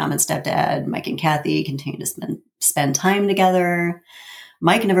 My mom and stepdad, Mike and Kathy, continue to spend time together.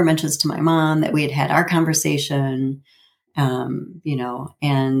 Mike never mentions to my mom that we had our conversation, and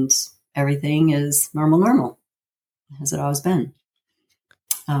everything is normal, as it always been.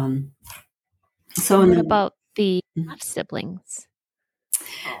 So what about the siblings?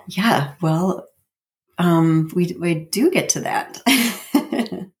 Yeah, well, we do get to that.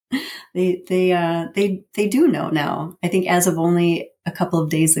 They do know now. I think as of only a couple of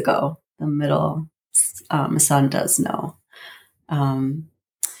days ago, the middle son does know.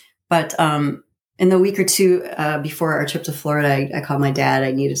 But in the week or two before our trip to Florida, I called my dad.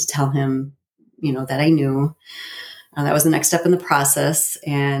 I needed to tell him, that I knew. That was the next step in the process,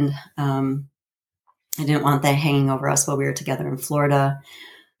 and I didn't want that hanging over us while we were together in Florida.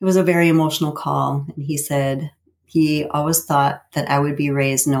 It was a very emotional call, and he said he always thought that I would be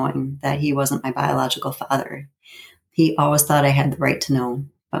raised knowing that he wasn't my biological father. He always thought I had the right to know,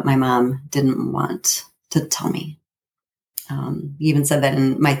 but my mom didn't want to tell me. He even said that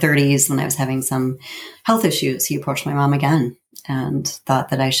in my 30s, when I was having some health issues, he approached my mom again and thought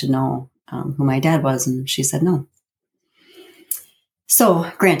that I should know who my dad was, and she said no.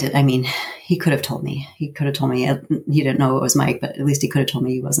 So granted, he could have told me. He could have told me he didn't know it was Mike, but at least he could have told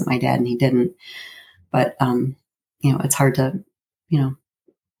me he wasn't my dad, and he didn't. But, it's hard to,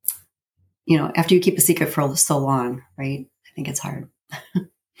 after you keep a secret for so long, right? I think it's hard.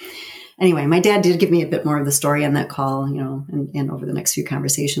 Anyway, my dad did give me a bit more of the story on that call, and over the next few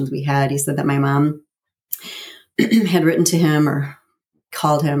conversations we had. He said that my mom had written to him or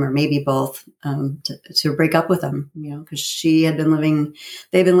called him, or maybe both, to break up with him, because they've been living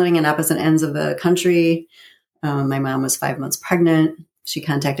in opposite ends of the country. My mom was 5 months pregnant. She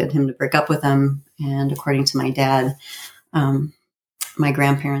contacted him to break up with him. And according to my dad, my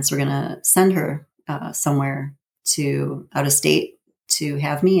grandparents were going to send her somewhere out of state to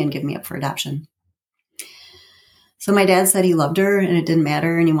have me and give me up for adoption. So my dad said he loved her and it didn't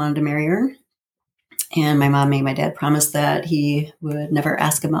matter, and he wanted to marry her. And my mom made my dad promise that he would never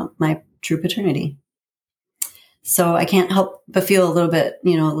ask about my true paternity. So I can't help but feel a little bit,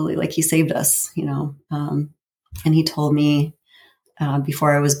 Lily, like he saved us, and he told me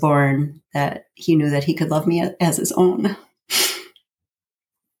before I was born that he knew that he could love me as his own.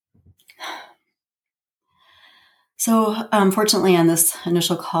 So fortunately, on this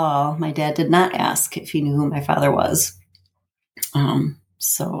initial call, my dad did not ask if he knew who my father was.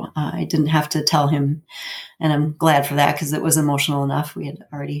 So I didn't have to tell him, and I'm glad for that, because it was emotional enough. We had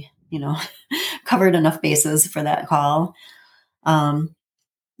already, covered enough bases for that call. In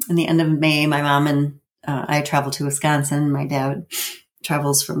the end of May, my mom and I traveled to Wisconsin. My dad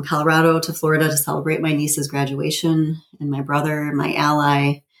travels from Colorado to Florida to celebrate my niece's graduation, and my brother, my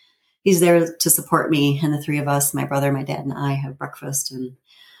ally, he's there to support me. And the three of us, my brother, my dad, and I, have breakfast, and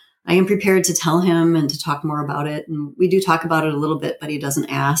I am prepared to tell him and to talk more about it. And we do talk about it a little bit, but he doesn't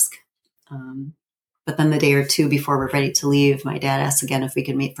ask. But then the day or two before we're ready to leave, my dad asks again if we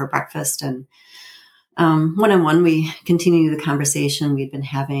could meet for breakfast. And one-on-one, we continue the conversation we'd been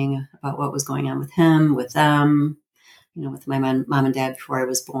having about what was going on with him, with them, with my mom and dad before I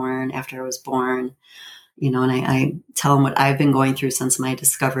was born, after I was born, and I tell him what I've been going through since my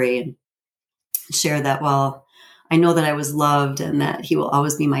discovery, and share that, well, I know that I was loved and that he will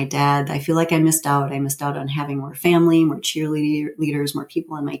always be my dad. I feel like I missed out. I missed out on having more family, more cheerleaders, more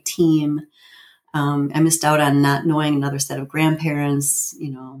people on my team. I missed out on not knowing another set of grandparents,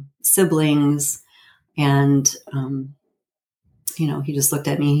 siblings. And, he just looked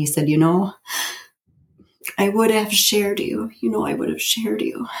at me. He said, I would have shared you. I would have shared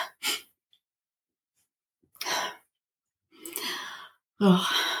you. Oh.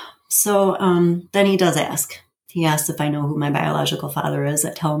 So then he does ask. He asks if I know who my biological father is.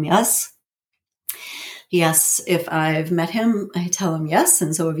 I tell him yes. He asks if I've met him. I tell him yes,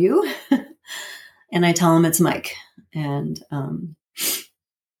 and so have you. And I tell him it's Mike. And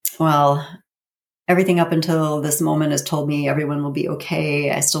everything up until this moment has told me everyone will be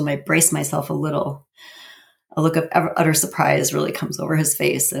okay. I still might brace myself a little. A look of utter surprise really comes over his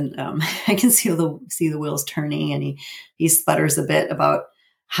face, and I can see the wheels turning, and he sputters a bit about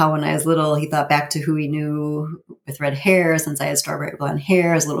how when I was little, he thought back to who he knew with red hair, since I had strawberry blonde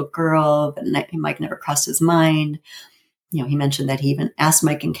hair as a little girl, but Mike never crossed his mind. he mentioned that he even asked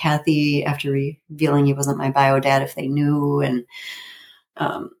Mike and Kathy after revealing he wasn't my bio dad if they knew. And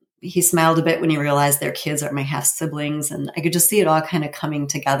he smiled a bit when he realized their kids are my half siblings. And I could just see it all kind of coming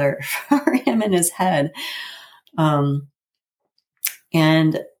together for him in his head. And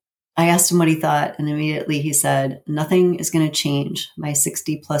I asked him what he thought, and immediately he said, nothing is going to change my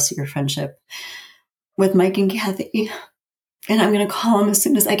 60+ year friendship with Mike and Kathy. And I'm going to call him as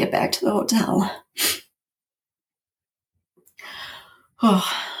soon as I get back to the hotel. Oh,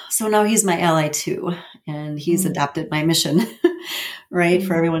 so now he's my ally too. And he's adopted my mission, right?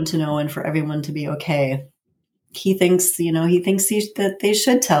 For everyone to know and for everyone to be okay. He thinks, that they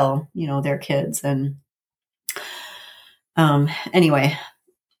should tell, their kids. And anyway,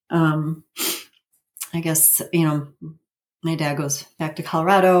 I guess, my dad goes back to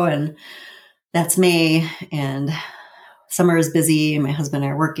Colorado, and that's May, and summer is busy. My husband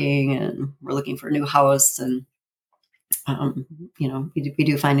and I are working, and we're looking for a new house. And, we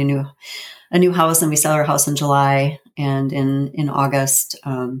do find a new house, and we sell our house in July. And in August,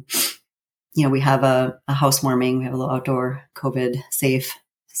 we have a housewarming. We have a little outdoor COVID safe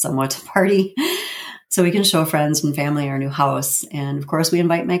somewhat party. So we can show friends and family our new house. And of course we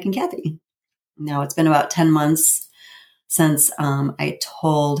invite Mike and Kathy. Now it's been about 10 months since I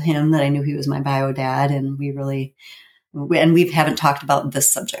told him that I knew he was my bio dad, and we haven't talked about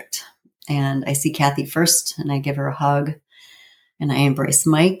this subject. And I see Kathy first, and I give her a hug, and I embrace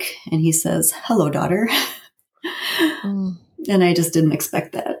Mike, and he says, "Hello, daughter." And I just didn't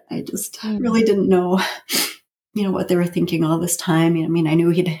expect that. I just really didn't know, what they were thinking all this time. I mean, I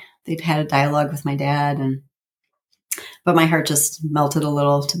knew they'd had a dialogue with my dad, but my heart just melted a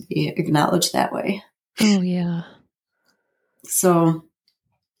little to be acknowledged that way. Oh, yeah. So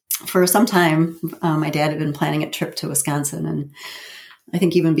for some time, my dad had been planning a trip to Wisconsin. And I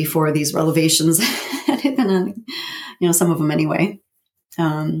think even before these revelations had been on, some of them anyway.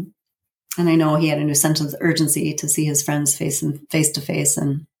 And I know he had a new sense of urgency to see his friends face to face.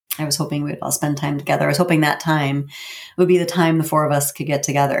 And I was hoping we'd all spend time together. I was hoping that time would be the time the four of us could get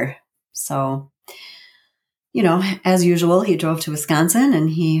together. So, as usual, he drove to Wisconsin, and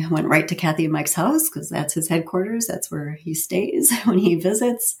he went right to Kathy and Mike's house because that's his headquarters. That's where he stays when he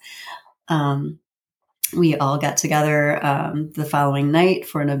visits. We all got together the following night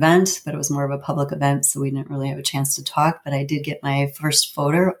for an event, but it was more of a public event, so we didn't really have a chance to talk. But I did get my first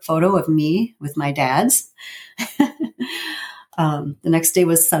photo of me with my dad's. The next day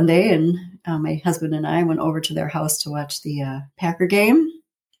was Sunday, and my husband and I went over to their house to watch the Packer game.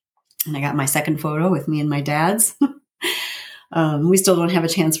 And I got my second photo with me and my dad's. We still don't have a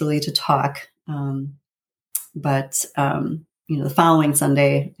chance really to talk. But the following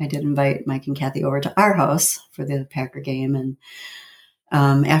Sunday, I did invite Mike and Kathy over to our house for the Packer game. And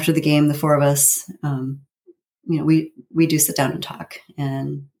after the game, the four of us, we do sit down and talk.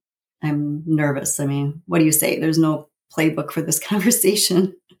 And I'm nervous. I mean, what do you say? There's no playbook for this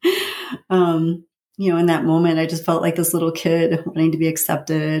conversation. In that moment, I just felt like this little kid wanting to be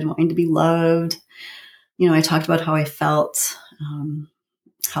accepted, wanting to be loved. I talked about how I felt,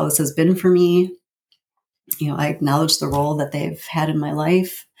 how this has been for me. I acknowledged the role that they've had in my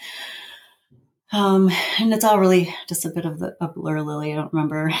life. And it's all really just a bit of a blur, Lily. I don't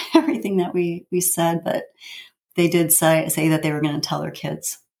remember everything that we said, but they did say that they were going to tell their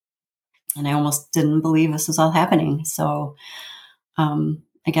kids. And I almost didn't believe this was all happening. So,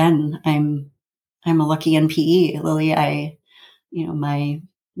 again, I'm a lucky NPE, Lily. My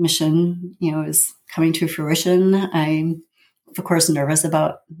mission, is coming to fruition. I'm, of course, nervous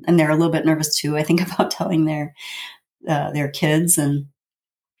about, and they're a little bit nervous too, I think, about telling their kids. And,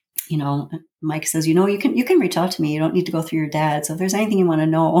 Mike says, you can reach out to me. You don't need to go through your dad. So if there's anything you want to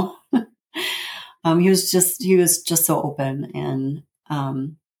know, he was just so open. And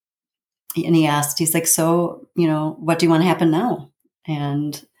he asked, he's like, so, what do you want to happen now?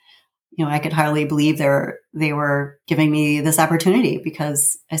 And, I could hardly believe they were giving me this opportunity,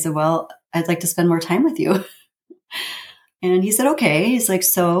 because I said, well, I'd like to spend more time with you. And he said, okay. He's like,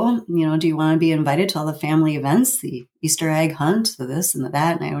 so, do you want to be invited to all the family events, the Easter egg hunt, the this and the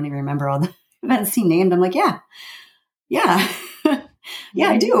that? And I don't even remember all the events he named. I'm like, yeah, yeah,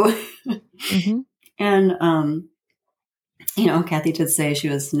 I do. Mm-hmm. And, Kathy did say she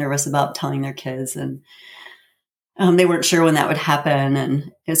was nervous about telling their kids, and they weren't sure when that would happen.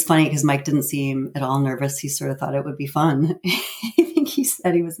 And it's funny because Mike didn't seem at all nervous. He sort of thought it would be fun. I think he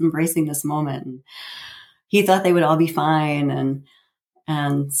said he was embracing this moment. And he thought they would all be fine.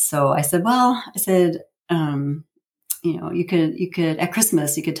 And so I said, you could at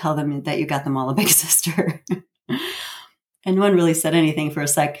Christmas, you could tell them that you got them all a big sister. And no one really said anything for a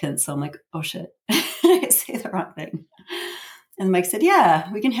second. So I'm like, oh shit, I say the wrong thing. And Mike said,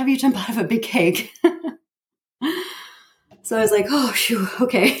 yeah, we can have you jump out of a big cake. So I was like, oh, phew,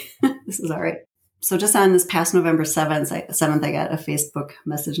 okay, this is all right. So just on this past November 7th, I got a Facebook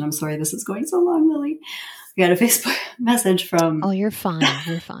message, and I'm sorry this is going so long, Lily. I got a Facebook message from... Oh, you're fine.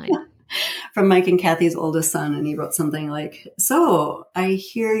 You're fine. From Mike and Kathy's oldest son, and he wrote something like, so I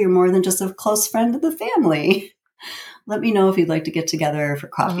hear you're more than just a close friend of the family. Let me know if you'd like to get together for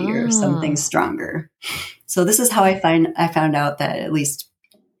coffee or something stronger. So this is how I found out that at least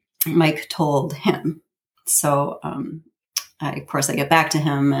Mike told him. So of course I get back to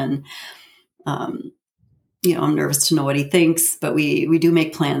him, and I'm nervous to know what he thinks, but we do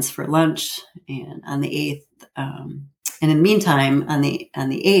make plans for lunch, and on the 8th, and in the meantime, on the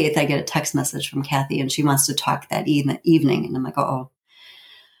 8th, I get a text message from Kathy, and she wants to talk that evening. And I'm like, oh,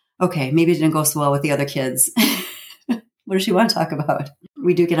 okay, maybe it didn't go so well with the other kids. What does she want to talk about?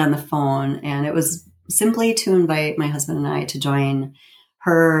 We do get on the phone, and it was simply to invite my husband and I to join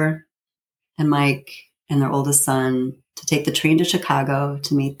her and Mike and their oldest son to take the train to Chicago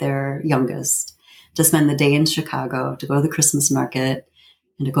to meet their youngest, to spend the day in Chicago, to go to the Christmas market,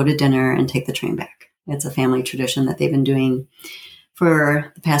 and to go to dinner and take the train back. It's a family tradition that they've been doing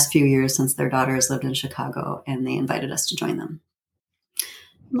for the past few years since their daughters lived in Chicago, and they invited us to join them.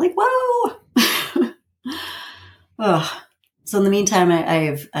 I'm like, whoa! Oh. So in the meantime,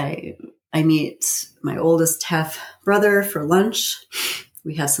 I meet my oldest half brother for lunch.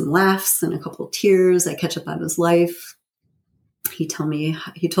 We have some laughs and a couple of tears. I catch up on his life. He told me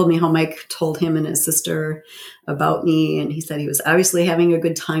how Mike told him and his sister about me, and he said he was obviously having a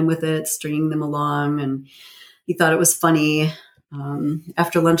good time with it, stringing them along, and he thought it was funny.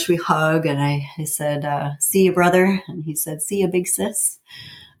 After lunch, we hug, and I said, "See you, brother," and he said, "See you, big sis."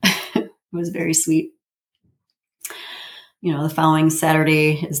 It was very sweet. The following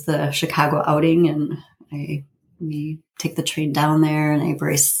Saturday is the Chicago outing, and we take the train down there, and I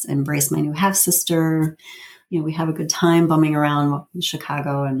embrace my new half sister. We have a good time bumming around in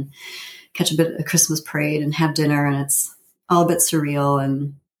Chicago and catch a Christmas parade and have dinner. And it's all a bit surreal.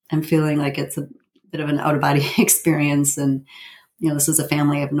 And I'm feeling like it's a bit of an out of body experience. And, this is a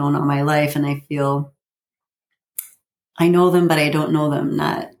family I've known all my life. And I feel I know them, but I don't know them,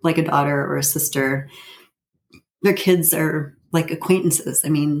 not like a daughter or a sister. Their kids are like acquaintances. I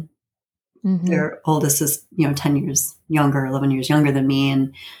mean, their oldest is, 10 years younger, 11 years younger than me.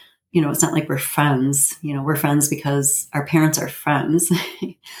 And, it's not like we're friends. We're friends because our parents are friends.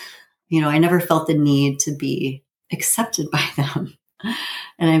 I never felt the need to be accepted by them.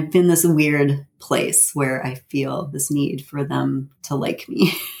 And I've been this weird place where I feel this need for them to like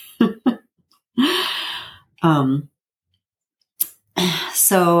me.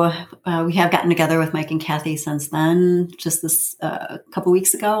 So we have gotten together with Mike and Kathy since then. Just this couple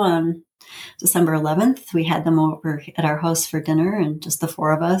weeks ago on December 11th, we had them over at our house for dinner, and just the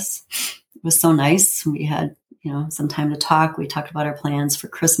four of us. It was so nice. We had, some time to talk. We talked about our plans for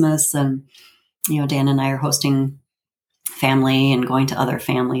Christmas, and, Dan and I are hosting family and going to other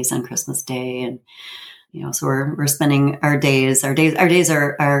families on Christmas Day. And, so we're spending our days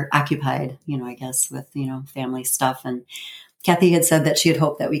are occupied, I guess with, family stuff. And Kathy had said that she had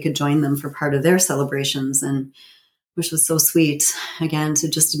hoped that we could join them for part of their celebrations, and which was so sweet, again,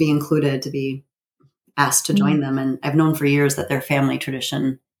 to be included, to be asked to join them. And I've known for years that their family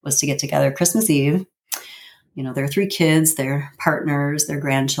tradition was to get together Christmas Eve. Their 3 kids, their partners, their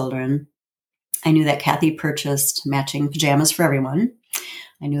grandchildren. I knew that Kathy purchased matching pajamas for everyone.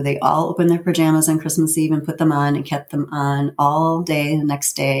 I knew they all opened their pajamas on Christmas Eve and put them on and kept them on all day the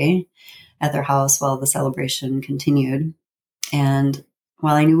next day at their house while the celebration continued. And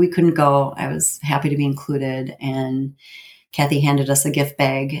while I knew we couldn't go, I was happy to be included. And Kathy handed us a gift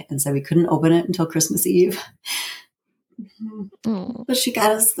bag and said we couldn't open it until Christmas Eve. But she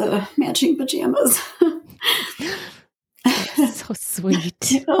got us the matching pajamas. That's so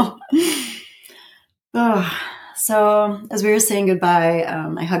sweet. So as we were saying goodbye,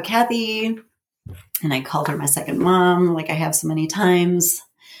 I hugged Kathy, and I called her my second mom, like I have so many times.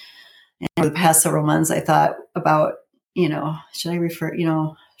 And for the past several months, I thought about, should I refer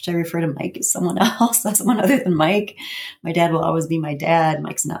to Mike as someone else, as someone other than Mike? My dad will always be my dad.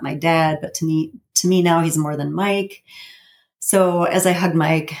 Mike's not my dad, but to me now he's more than Mike. So as I hugged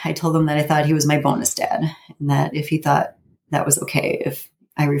Mike, I told him that I thought he was my bonus dad, and that if he thought that was okay if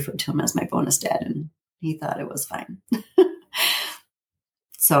I referred to him as my bonus dad, and he thought it was fine.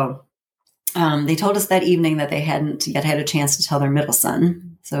 So they told us that evening that they hadn't yet had a chance to tell their middle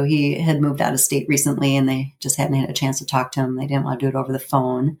son. So he had moved out of state recently, and they just hadn't had a chance to talk to him. They didn't want to do it over the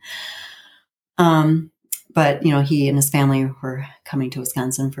phone. But, he and his family were coming to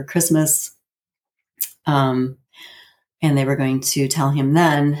Wisconsin for Christmas. And they were going to tell him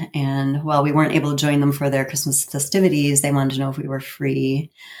then. And while we weren't able to join them for their Christmas festivities, they wanted to know if we were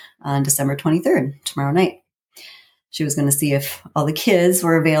free on December 23rd, tomorrow night. She was going to see if all the kids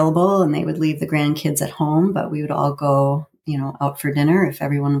were available and they would leave the grandkids at home, but we would all go, out for dinner if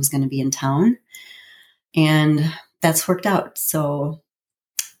everyone was going to be in town. And that's worked out. So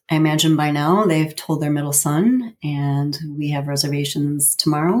I imagine by now they've told their middle son, and we have reservations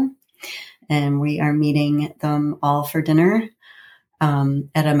tomorrow. And we are meeting them all for dinner at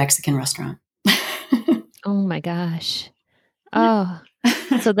a Mexican restaurant. Oh my gosh. Oh,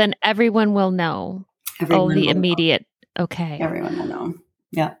 so then everyone will know. Everyone will immediate. know. Okay. Everyone will know.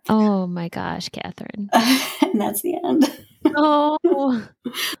 Yeah. Oh my gosh, Catherine. And that's the end. Oh.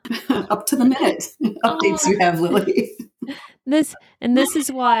 Up to the minute. Updates you have, Lily. This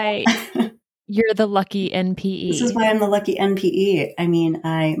is why you're the lucky NPE. This is why I'm the lucky NPE. I mean,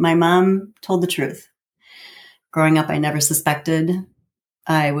 my mom told the truth. Growing up, I never suspected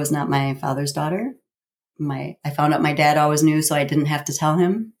I was not my father's daughter. I found out my dad always knew, so I didn't have to tell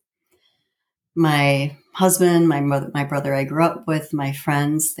him. My husband, my mother, my brother I grew up with, my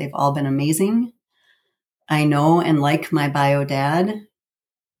friends, they've all been amazing. I know and like my bio dad.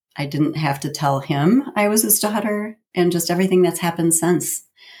 I didn't have to tell him I was his daughter, and just everything that's happened since.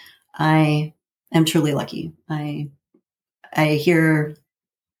 I am truly lucky. We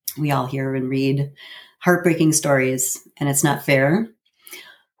all hear and read heartbreaking stories, and it's not fair.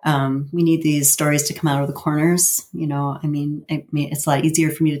 We need these stories to come out of the corners. It's a lot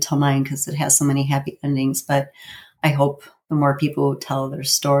easier for me to tell mine because it has so many happy endings, but I hope the more people tell their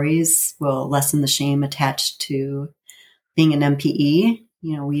stories will lessen the shame attached to being an NPE.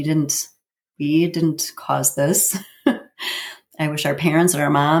 We didn't cause this. I wish our parents and our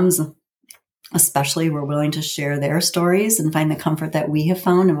moms especially were willing to share their stories and find the comfort that we have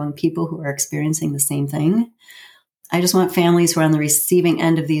found among people who are experiencing the same thing. I just want families who are on the receiving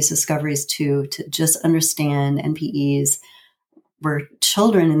end of these discoveries to just understand NPEs. We're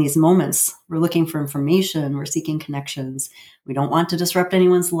children in these moments. We're looking for information. We're seeking connections. We don't want to disrupt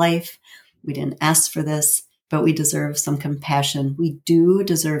anyone's life. We didn't ask for this, but we deserve some compassion. We do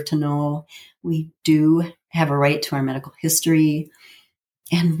deserve to know. We do have a right to our medical history.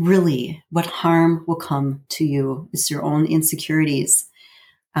 And really, what harm will come to you is your own insecurities.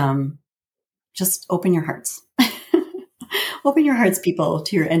 Just open your hearts. Open your hearts, people,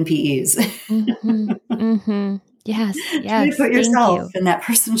 to your NPEs. Mm-hmm, mm-hmm. Yes. Try to put yourself in that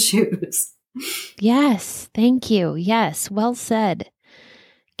person's shoes. Yes. Thank you. Yes. Well said.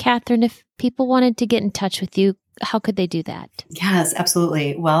 Catherine, if people wanted to get in touch with you, how could they do that? Yes,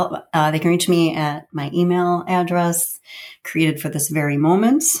 absolutely. Well, they can reach me at my email address created for this very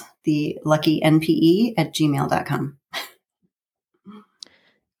moment, theluckynpe@gmail.com.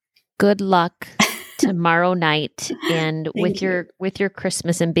 Good luck tomorrow night and with your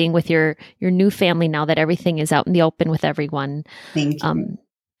Christmas and being with your new family now that everything is out in the open with everyone. Thank you.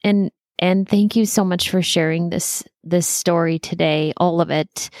 And thank you so much for sharing this story today, all of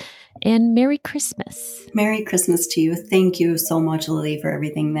it. And Merry Christmas. Merry Christmas to you. Thank you so much, Lily, for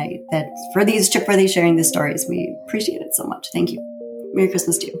everything for these Chipworthy sharing the stories. We appreciate it so much. Thank you. Merry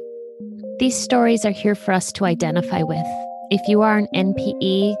Christmas to you. These stories are here for us to identify with. If you are an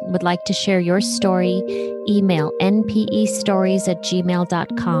NPE and would like to share your story, email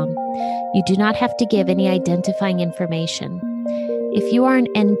npestories@gmail.com. You do not have to give any identifying information. If you are an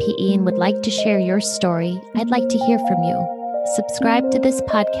NPE and would like to share your story, I'd like to hear from you. Subscribe to this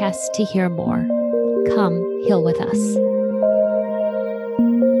podcast to hear more. Come heal with us.